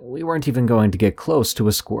lumberjacks? We weren't even going to get close to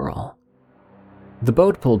a squirrel. The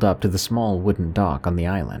boat pulled up to the small wooden dock on the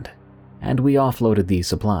island, and we offloaded the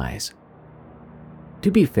supplies.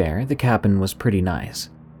 To be fair, the cabin was pretty nice.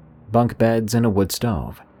 Bunk beds and a wood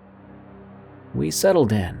stove. We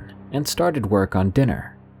settled in and started work on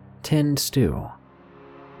dinner, tinned stew.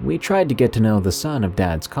 We tried to get to know the son of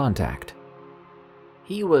Dad's contact.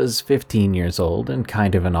 He was 15 years old and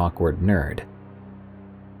kind of an awkward nerd.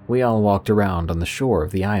 We all walked around on the shore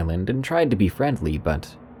of the island and tried to be friendly,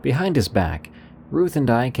 but behind his back, Ruth and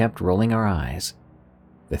I kept rolling our eyes.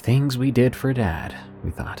 The things we did for Dad,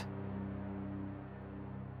 we thought.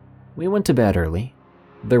 We went to bed early.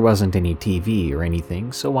 There wasn't any TV or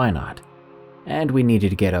anything, so why not? And we needed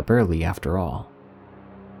to get up early after all.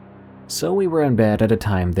 So we were in bed at a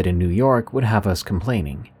time that in New York would have us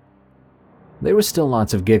complaining. There was still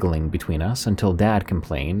lots of giggling between us until Dad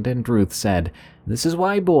complained and Ruth said, "This is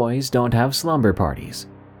why boys don't have slumber parties,"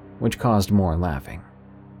 which caused more laughing.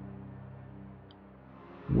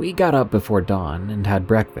 We got up before dawn and had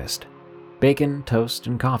breakfast, bacon, toast,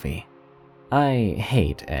 and coffee. I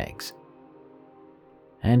hate eggs.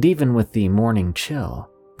 And even with the morning chill,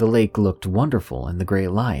 the lake looked wonderful in the gray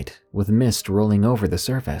light, with mist rolling over the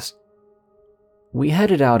surface. We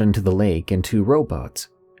headed out into the lake in 2 rowboats,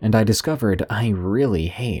 and I discovered I really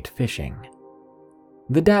hate fishing.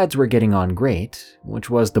 The dads were getting on great, which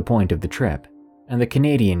was the point of the trip, and the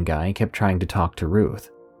Canadian guy kept trying to talk to Ruth,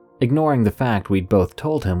 ignoring the fact we'd both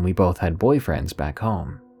told him we both had boyfriends back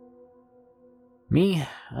home. Me,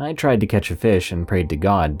 I tried to catch a fish and prayed to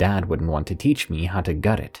God Dad wouldn't want to teach me how to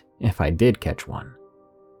gut it if I did catch one.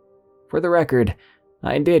 For the record,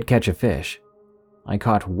 I did catch a fish. I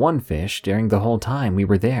caught 1 fish during the whole time we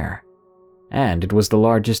were there, and it was the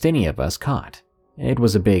largest any of us caught. It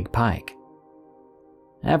was a big pike.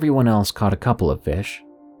 Everyone else caught a couple of fish,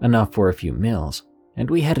 enough for a few meals, and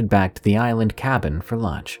we headed back to the island cabin for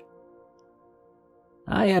lunch.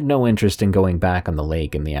 I had no interest in going back on the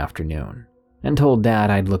lake in the afternoon, and told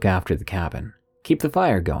Dad I'd look after the cabin, keep the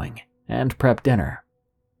fire going, and prep dinner.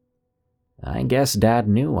 I guess Dad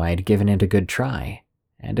knew I'd given it a good try,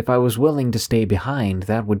 and if I was willing to stay behind,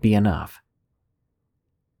 that would be enough.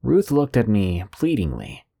 Ruth looked at me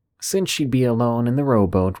pleadingly, since she'd be alone in the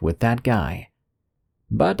rowboat with that guy.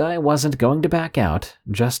 But I wasn't going to back out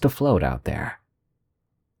just to float out there.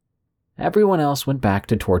 Everyone else went back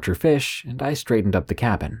to torture fish, and I straightened up the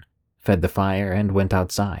cabin, fed the fire, and went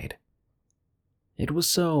outside. It was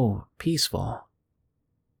so peaceful.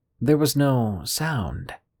 There was no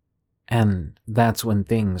sound, and that's when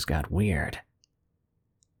things got weird.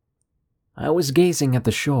 I was gazing at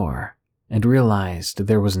the shore and realized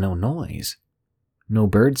there was no noise, no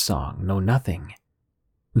birdsong, no nothing.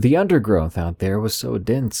 The undergrowth out there was so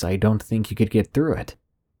dense I don't think you could get through it.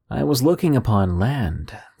 I was looking upon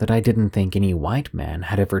land that I didn't think any white man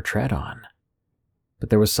had ever tread on. But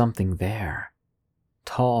there was something there,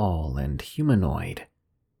 tall and humanoid,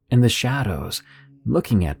 in the shadows,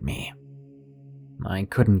 looking at me. I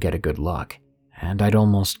couldn't get a good look, and I'd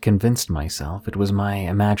almost convinced myself it was my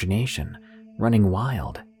imagination running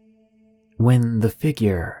wild, when the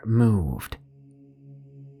figure moved.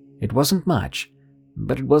 It wasn't much,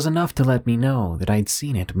 but it was enough to let me know that I'd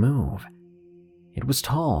seen it move. It was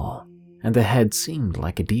tall, and the head seemed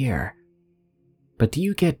like a deer. But do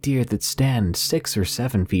you get deer that stand 6 or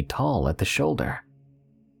 7 feet tall at the shoulder?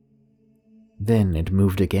 Then it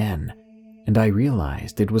moved again, and I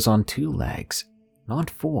realized it was on 2 legs, not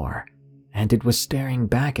 4, and it was staring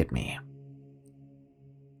back at me.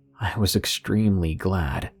 I was extremely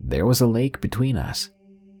glad there was a lake between us.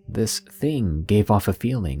 This thing gave off a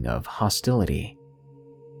feeling of hostility.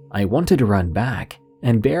 I wanted to run back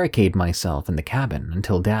and barricade myself in the cabin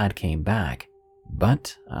until Dad came back,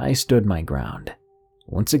 but I stood my ground.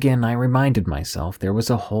 Once again, I reminded myself there was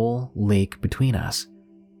a whole lake between us.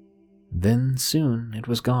 Then soon it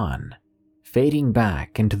was gone, fading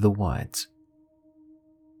back into the woods.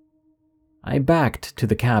 I backed to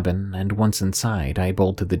the cabin, and once inside, I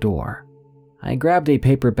bolted the door. I grabbed a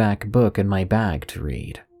paperback book in my bag to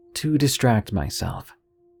read, to distract myself,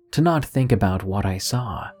 to not think about what I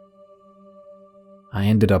saw. I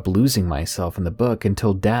ended up losing myself in the book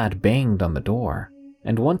until Dad banged on the door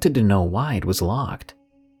and wanted to know why it was locked.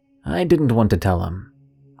 I didn't want to tell him.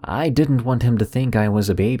 I didn't want him to think I was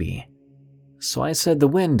a baby. So I said the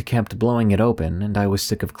wind kept blowing it open and I was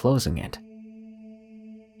sick of closing it.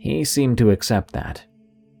 He seemed to accept that.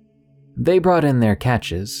 They brought in their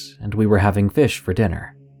catches, and we were having fish for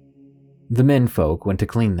dinner. The menfolk went to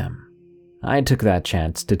clean them. I took that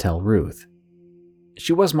chance to tell Ruth.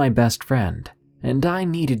 She was my best friend, and I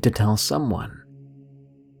needed to tell someone.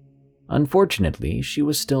 Unfortunately, she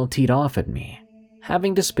was still teed off at me,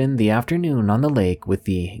 having to spend the afternoon on the lake with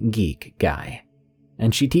the geek guy,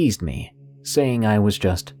 and she teased me, saying I was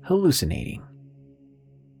just hallucinating.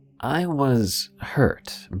 I was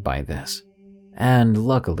hurt by this, and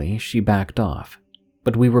luckily she backed off,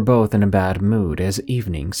 but we were both in a bad mood as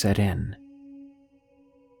evening set in.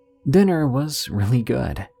 Dinner was really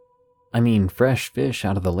good. I mean, fresh fish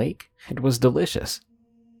out of the lake, it was delicious.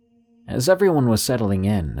 As everyone was settling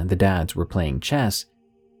in and the dads were playing chess,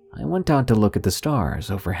 I went out to look at the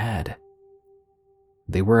stars overhead.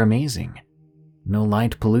 They were amazing. No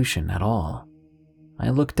light pollution at all. I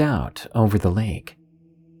looked out over the lake.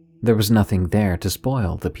 There was nothing there to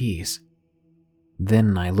spoil the peace.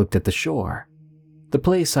 Then I looked at the shore, the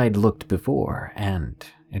place I'd looked before, and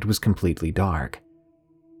it was completely dark.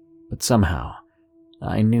 But somehow,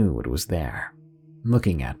 I knew it was there,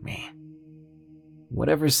 looking at me.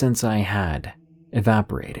 Whatever sense I had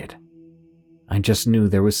evaporated. I just knew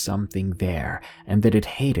there was something there, and that it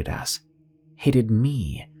hated us, hated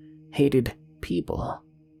me, hated people.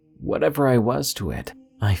 Whatever I was to it,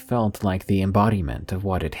 I felt like the embodiment of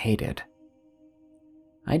what it hated.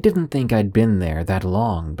 I didn't think I'd been there that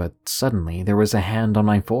long, but suddenly there was a hand on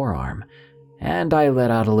my forearm, and I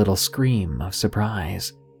let out a little scream of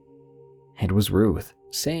surprise. It was Ruth,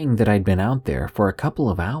 saying that I'd been out there for a couple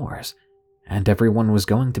of hours, and everyone was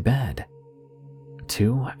going to bed.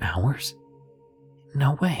 2 hours?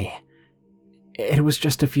 No way. It was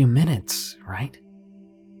just a few minutes, right?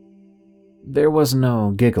 There was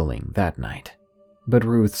no giggling that night, but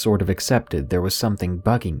Ruth sort of accepted there was something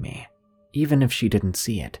bugging me, even if she didn't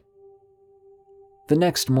see it. The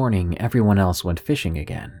next morning, everyone else went fishing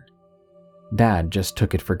again. Dad just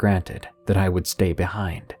took it for granted that I would stay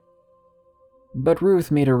behind. But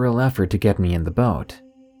Ruth made a real effort to get me in the boat.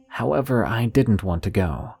 However, I didn't want to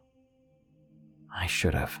go. I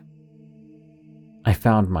should have. I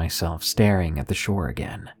found myself staring at the shore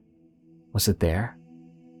again. Was it there?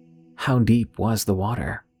 How deep was the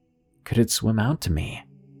water? Could it swim out to me?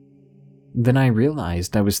 Then I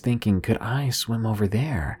realized I was thinking, could I swim over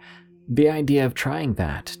there? The idea of trying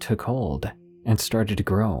that took hold and started to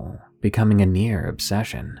grow, becoming a near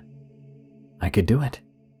obsession. I could do it.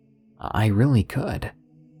 I really could.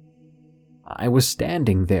 I was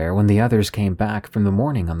standing there when the others came back from the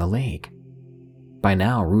morning on the lake. By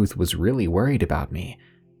now, Ruth was really worried about me,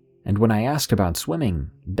 and when I asked about swimming,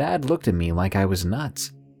 Dad looked at me like I was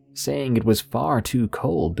nuts, saying it was far too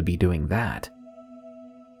cold to be doing that.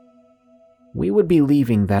 We would be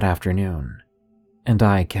leaving that afternoon, and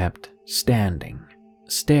I kept standing,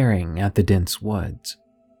 staring at the dense woods,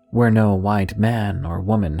 where no white man or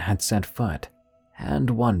woman had set foot,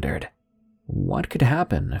 and wondered what could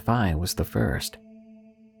happen if I was the first.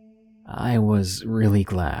 I was really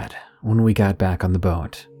glad when we got back on the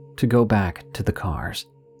boat to go back to the cars.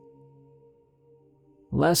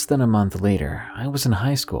 Less than a month later, I was in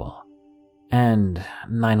high school, and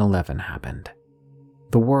 9/11 happened.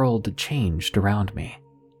 The world changed around me.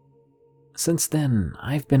 Since then,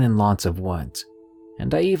 I've been in lots of woods,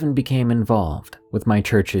 and I even became involved with my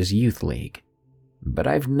church's youth league. But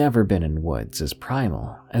I've never been in woods as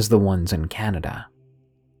primal as the ones in Canada.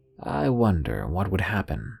 I wonder what would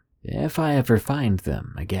happen if I ever find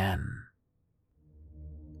them again.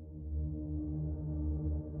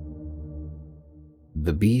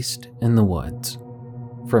 The Beast in the Woods,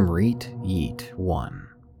 from Reet Yeet 1.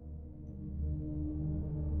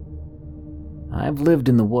 I've lived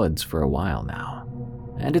in the woods for a while now,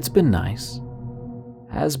 and it's been nice.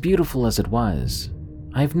 As beautiful as it was,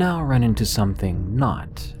 I've now run into something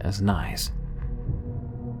not as nice.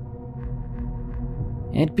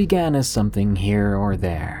 It began as something here or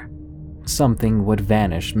there. Something would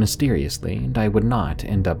vanish mysteriously and I would not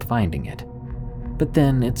end up finding it. But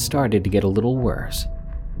then it started to get a little worse.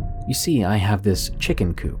 You see, I have this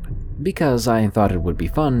chicken coop because I thought it would be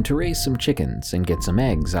fun to raise some chickens and get some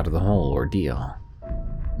eggs out of the whole ordeal.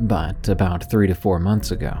 But about 3 to 4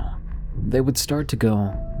 months ago, they would start to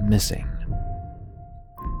go missing.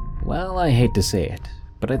 Well, I hate to say it,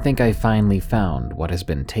 but I think I finally found what has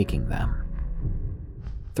been taking them.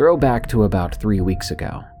 Throw back to about 3 weeks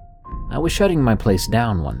ago. I was shutting my place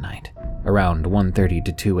down one night, around 1:30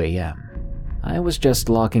 to 2 a.m. I was just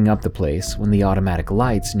locking up the place when the automatic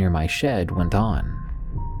lights near my shed went on.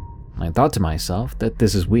 I thought to myself that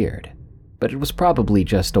this is weird, but it was probably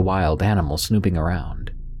just a wild animal snooping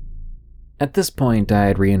around. At this point, I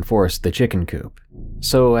had reinforced the chicken coop,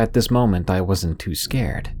 so at this moment I wasn't too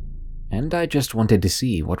scared, and I just wanted to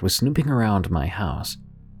see what was snooping around my house.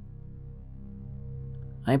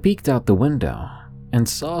 I peeked out the window and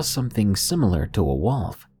saw something similar to a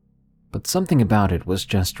wolf, but something about it was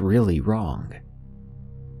just really wrong.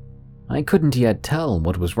 I couldn't yet tell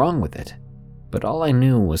what was wrong with it, but all I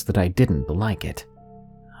knew was that I didn't like it.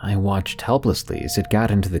 I watched helplessly as it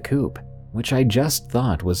got into the coop, which I just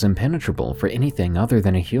thought was impenetrable for anything other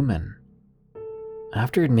than a human.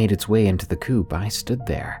 After it made its way into the coop, I stood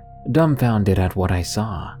there, dumbfounded at what I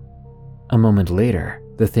saw. A moment later,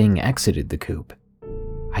 the thing exited the coop.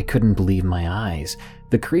 I couldn't believe my eyes.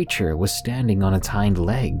 The creature was standing on its hind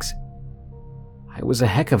legs. I was a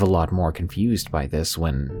heck of a lot more confused by this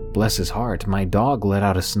when, bless his heart, my dog let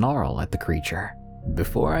out a snarl at the creature.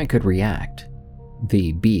 Before I could react,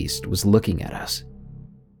 the beast was looking at us.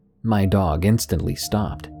 My dog instantly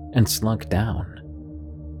stopped and slunk down.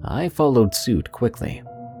 I followed suit quickly.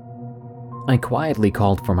 I quietly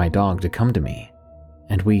called for my dog to come to me,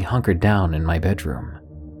 and we hunkered down in my bedroom.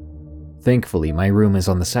 Thankfully, my room is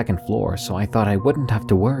on the 2nd floor, so I thought I wouldn't have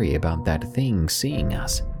to worry about that thing seeing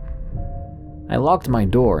us. I locked my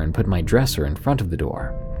door and put my dresser in front of the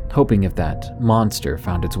door, hoping if that monster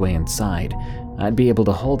found its way inside, I'd be able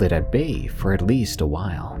to hold it at bay for at least a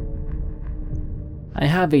while. I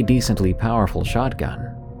have a decently powerful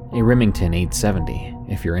shotgun, a Remington 870,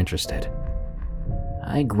 if you're interested.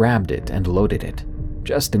 I grabbed it and loaded it,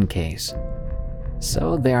 just in case.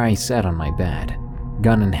 So there I sat on my bed,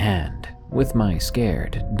 gun in hand, with my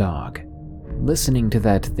scared dog, listening to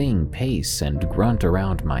that thing pace and grunt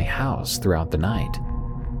around my house throughout the night.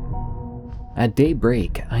 At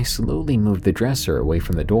daybreak, I slowly moved the dresser away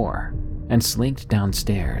from the door and slinked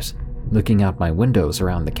downstairs, looking out my windows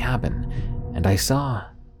around the cabin, and I saw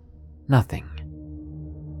nothing.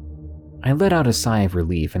 I let out a sigh of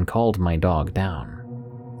relief and called my dog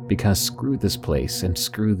down. Because screw this place and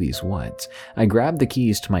screw these woods, I grabbed the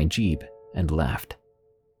keys to my Jeep and left.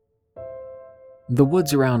 The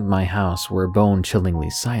woods around my house were bone-chillingly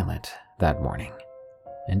silent that morning,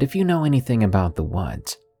 and if you know anything about the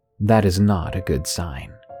woods, that is not a good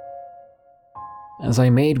sign. As I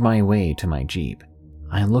made my way to my Jeep,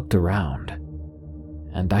 I looked around,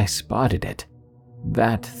 and I spotted it,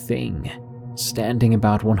 that thing, standing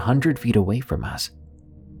about 100 feet away from us.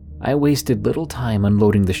 I wasted little time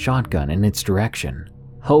unloading the shotgun in its direction,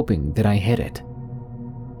 hoping that I hit it.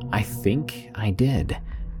 I think I did,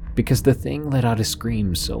 because the thing let out a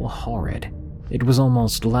scream so horrid, it was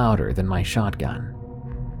almost louder than my shotgun.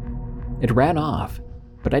 It ran off,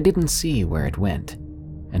 but I didn't see where it went,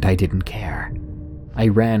 and I didn't care. I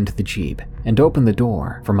ran to the Jeep and opened the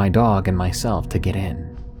door for my dog and myself to get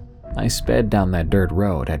in. I sped down that dirt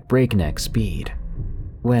road at breakneck speed,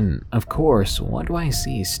 when, of course, what do I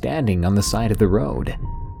see standing on the side of the road?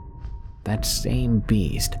 That same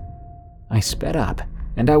beast. I sped up,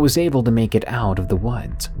 and I was able to make it out of the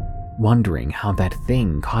woods, wondering how that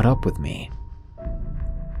thing caught up with me.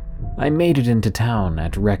 I made it into town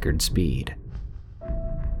at record speed.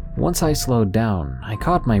 Once I slowed down, I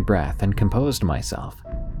caught my breath and composed myself,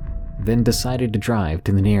 then decided to drive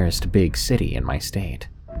to the nearest big city in my state,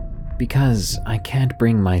 because I can't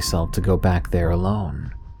bring myself to go back there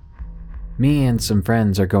alone. Me and some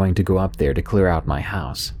friends are going to go up there to clear out my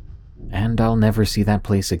house, and I'll never see that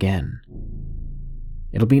place again.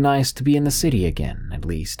 It'll be nice to be in the city again, at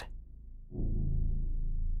least.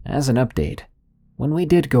 As an update, when we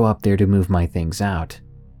did go up there to move my things out,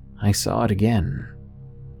 I saw it again.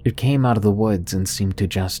 It came out of the woods and seemed to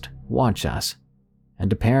just watch us,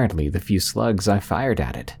 and apparently the few slugs I fired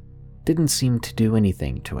at it didn't seem to do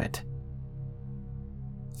anything to it.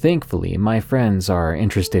 Thankfully, my friends are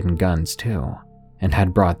interested in guns too, and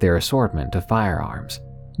had brought their assortment of firearms,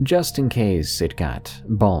 just in case it got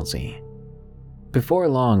ballsy. Before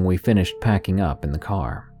long, we finished packing up in the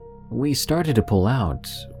car. We started to pull out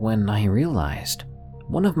when I realized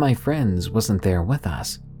one of my friends wasn't there with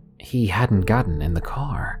us. He hadn't gotten in the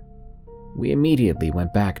car. We immediately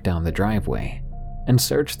went back down the driveway and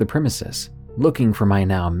searched the premises, looking for my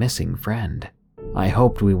now missing friend. I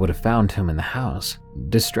hoped we would have found him in the house,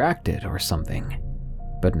 distracted or something.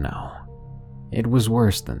 But no, it was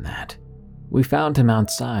worse than that. We found him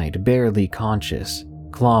outside, barely conscious,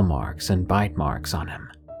 claw marks and bite marks on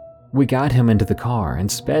him. We got him into the car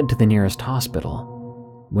and sped to the nearest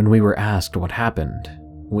hospital. When we were asked what happened,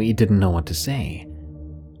 we didn't know what to say.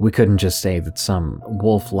 We couldn't just say that some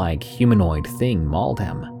wolf-like humanoid thing mauled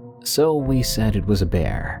him, so we said it was a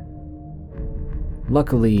bear.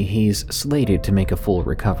 Luckily, he's slated to make a full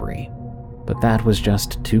recovery, but that was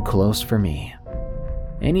just too close for me.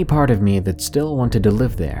 Any part of me that still wanted to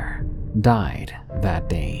live there died that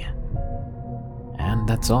day. And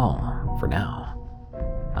that's all for now.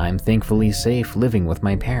 I'm thankfully safe living with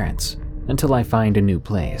my parents until I find a new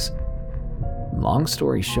place. Long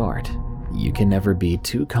story short, you can never be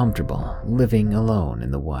too comfortable living alone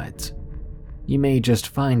in the woods. You may just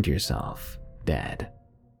find yourself dead.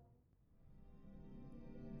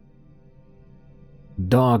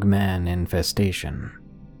 Dogman Infestation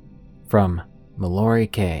from Mallory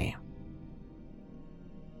K.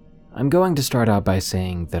 I'm going to start out by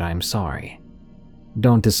saying that I'm sorry.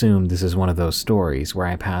 Don't assume this is one of those stories where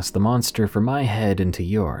I pass the monster from my head into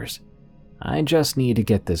yours. I just need to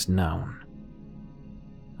get this known.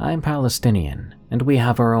 I'm Palestinian, and we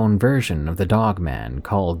have our own version of the Dogman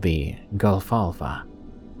called the Gulf Alpha.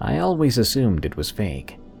 I always assumed it was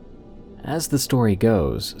fake. As the story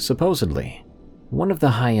goes, supposedly, one of the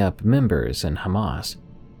high-up members in Hamas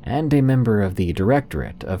and a member of the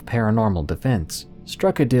Directorate of Paranormal Defense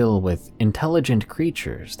struck a deal with intelligent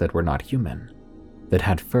creatures that were not human, that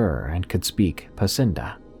had fur and could speak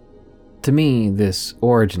Pasinda. To me, this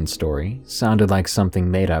origin story sounded like something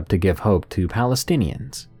made up to give hope to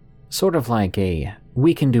Palestinians, sort of like a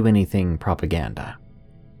 "we can do anything" propaganda.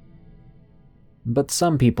 But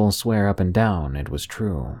some people swear up and down it was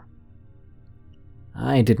true.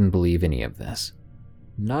 I didn't believe any of this,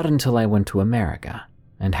 not until I went to America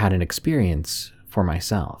and had an experience for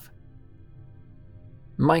myself.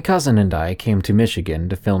 My cousin and I came to Michigan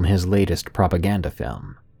to film his latest propaganda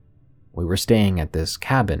film. We were staying at this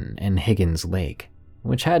cabin in Higgins Lake,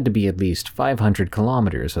 which had to be at least 500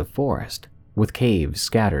 kilometers of forest, with caves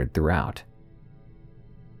scattered throughout.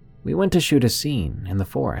 We went to shoot a scene in the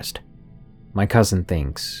forest. My cousin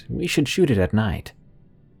thinks we should shoot it at night.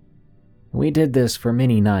 We did this for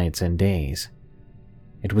many nights and days.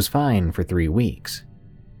 It was fine for 3 weeks,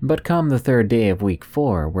 but come the third day of week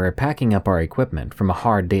 4, we're packing up our equipment from a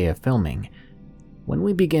hard day of filming, when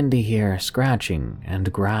we begin to hear scratching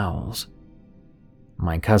and growls.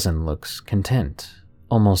 My cousin looks content,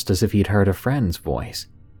 almost as if he'd heard a friend's voice.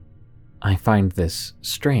 I find this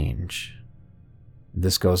strange.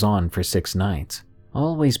 This goes on for 6 nights,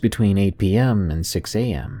 always between 8 p.m. and 6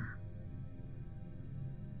 a.m.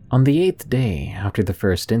 On the 8th day after the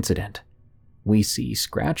first incident, we see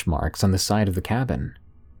scratch marks on the side of the cabin.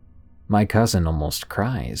 My cousin almost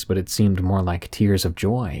cries, but it seemed more like tears of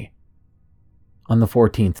joy. On the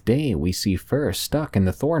 14th day, we see fur stuck in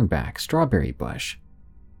the thornback strawberry bush.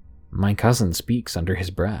 My cousin speaks under his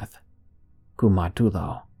breath,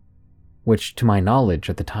 Kumatulo, which to my knowledge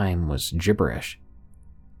at the time was gibberish.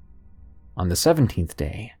 On the 17th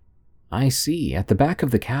day, I see at the back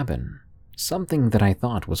of the cabin something that I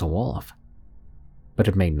thought was a wolf. But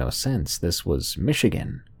it made no sense. This was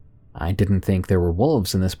Michigan. I didn't think there were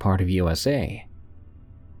wolves in this part of USA.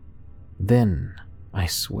 Then, I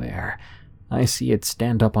swear, I see it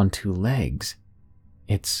stand up on 2 legs.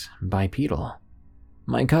 It's bipedal.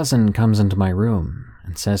 My cousin comes into my room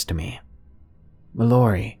and says to me,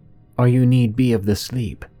 "Mallory, are you need be of the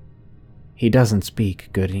sleep?" He doesn't speak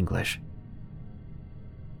good English.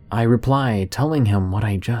 I reply, telling him what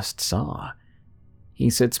I just saw. He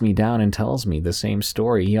sits me down and tells me the same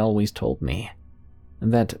story he always told me,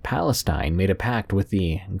 that Palestine made a pact with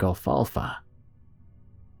the Gulf Alpha.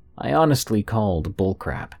 I honestly called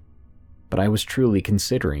bullcrap, but I was truly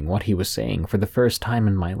considering what he was saying for the first time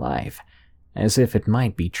in my life, as if it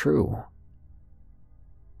might be true.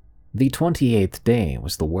 The 28th day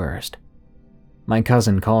was the worst. My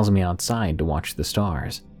cousin calls me outside to watch the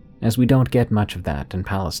stars, as we don't get much of that in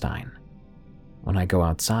Palestine. When I go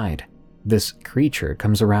outside, this creature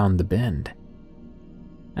comes around the bend.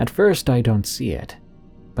 At first, I don't see it,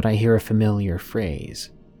 but I hear a familiar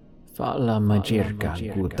phrase, Fala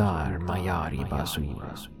Majirka Gudar Mayari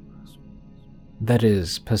Basur. That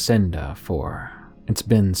is Pacinda for, "It's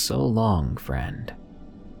been so long, friend."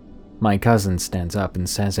 My cousin stands up and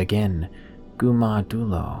says again, Guma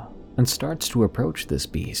Dulo, and starts to approach this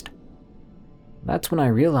beast. That's when I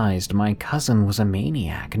realized my cousin was a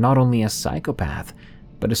maniac, not only a psychopath,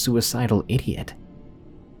 but a suicidal idiot.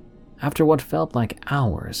 After what felt like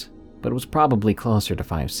hours, but was probably closer to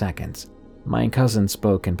 5 seconds, my cousin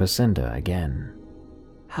spoke in Pacinda again.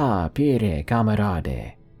 Ha pire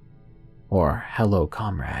camarade, or hello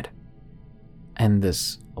comrade. And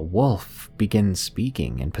this wolf begins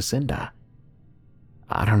speaking in Pacinda.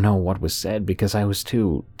 I don't know what was said because I was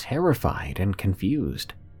too terrified and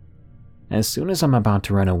confused. As soon as I'm about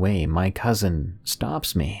to run away, my cousin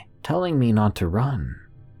stops me, telling me not to run.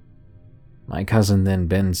 My cousin then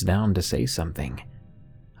bends down to say something.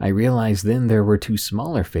 I realize then there were 2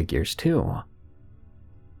 smaller figures too.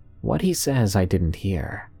 What he says I didn't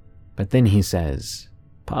hear, but then he says,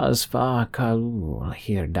 Pasfa kalul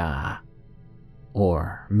hirda,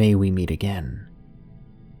 or may we meet again.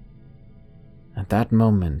 At that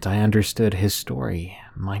moment, I understood his story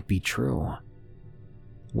might be true.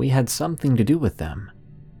 We had something to do with them.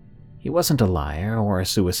 He wasn't a liar or a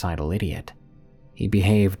suicidal idiot. He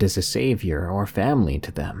behaved as a savior or family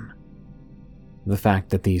to them. The fact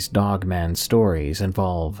that these dogman stories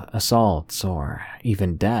involve assaults or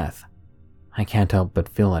even death, I can't help but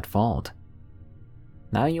feel at fault.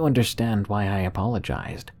 Now you understand why I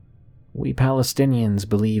apologized. We Palestinians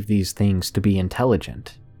believe these things to be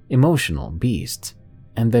intelligent, emotional beasts,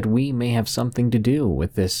 and that we may have something to do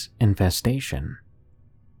with this infestation.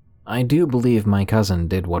 I do believe my cousin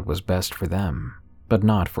did what was best for them, but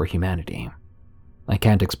not for humanity. I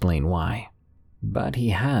can't explain why, but he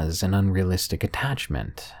has an unrealistic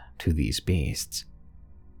attachment to these beasts.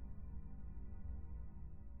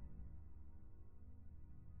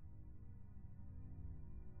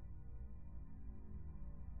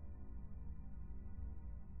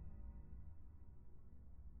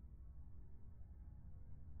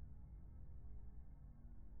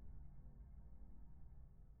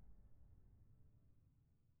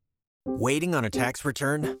 Waiting on a tax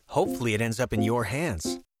return? Hopefully it ends up in your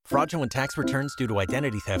hands. Fraudulent tax returns due to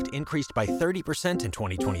identity theft increased by 30% in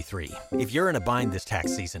 2023. If you're in a bind this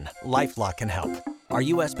tax season, LifeLock can help. Our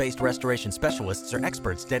U.S.-based restoration specialists are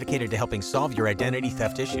experts dedicated to helping solve your identity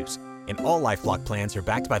theft issues. And all LifeLock plans are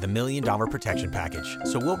backed by the $1 Million Protection Package.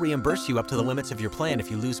 So we'll reimburse you up to the limits of your plan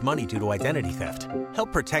if you lose money due to identity theft.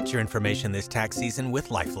 Help protect your information this tax season with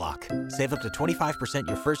LifeLock. Save up to 25%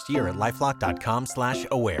 your first year at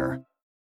LifeLock.com/aware.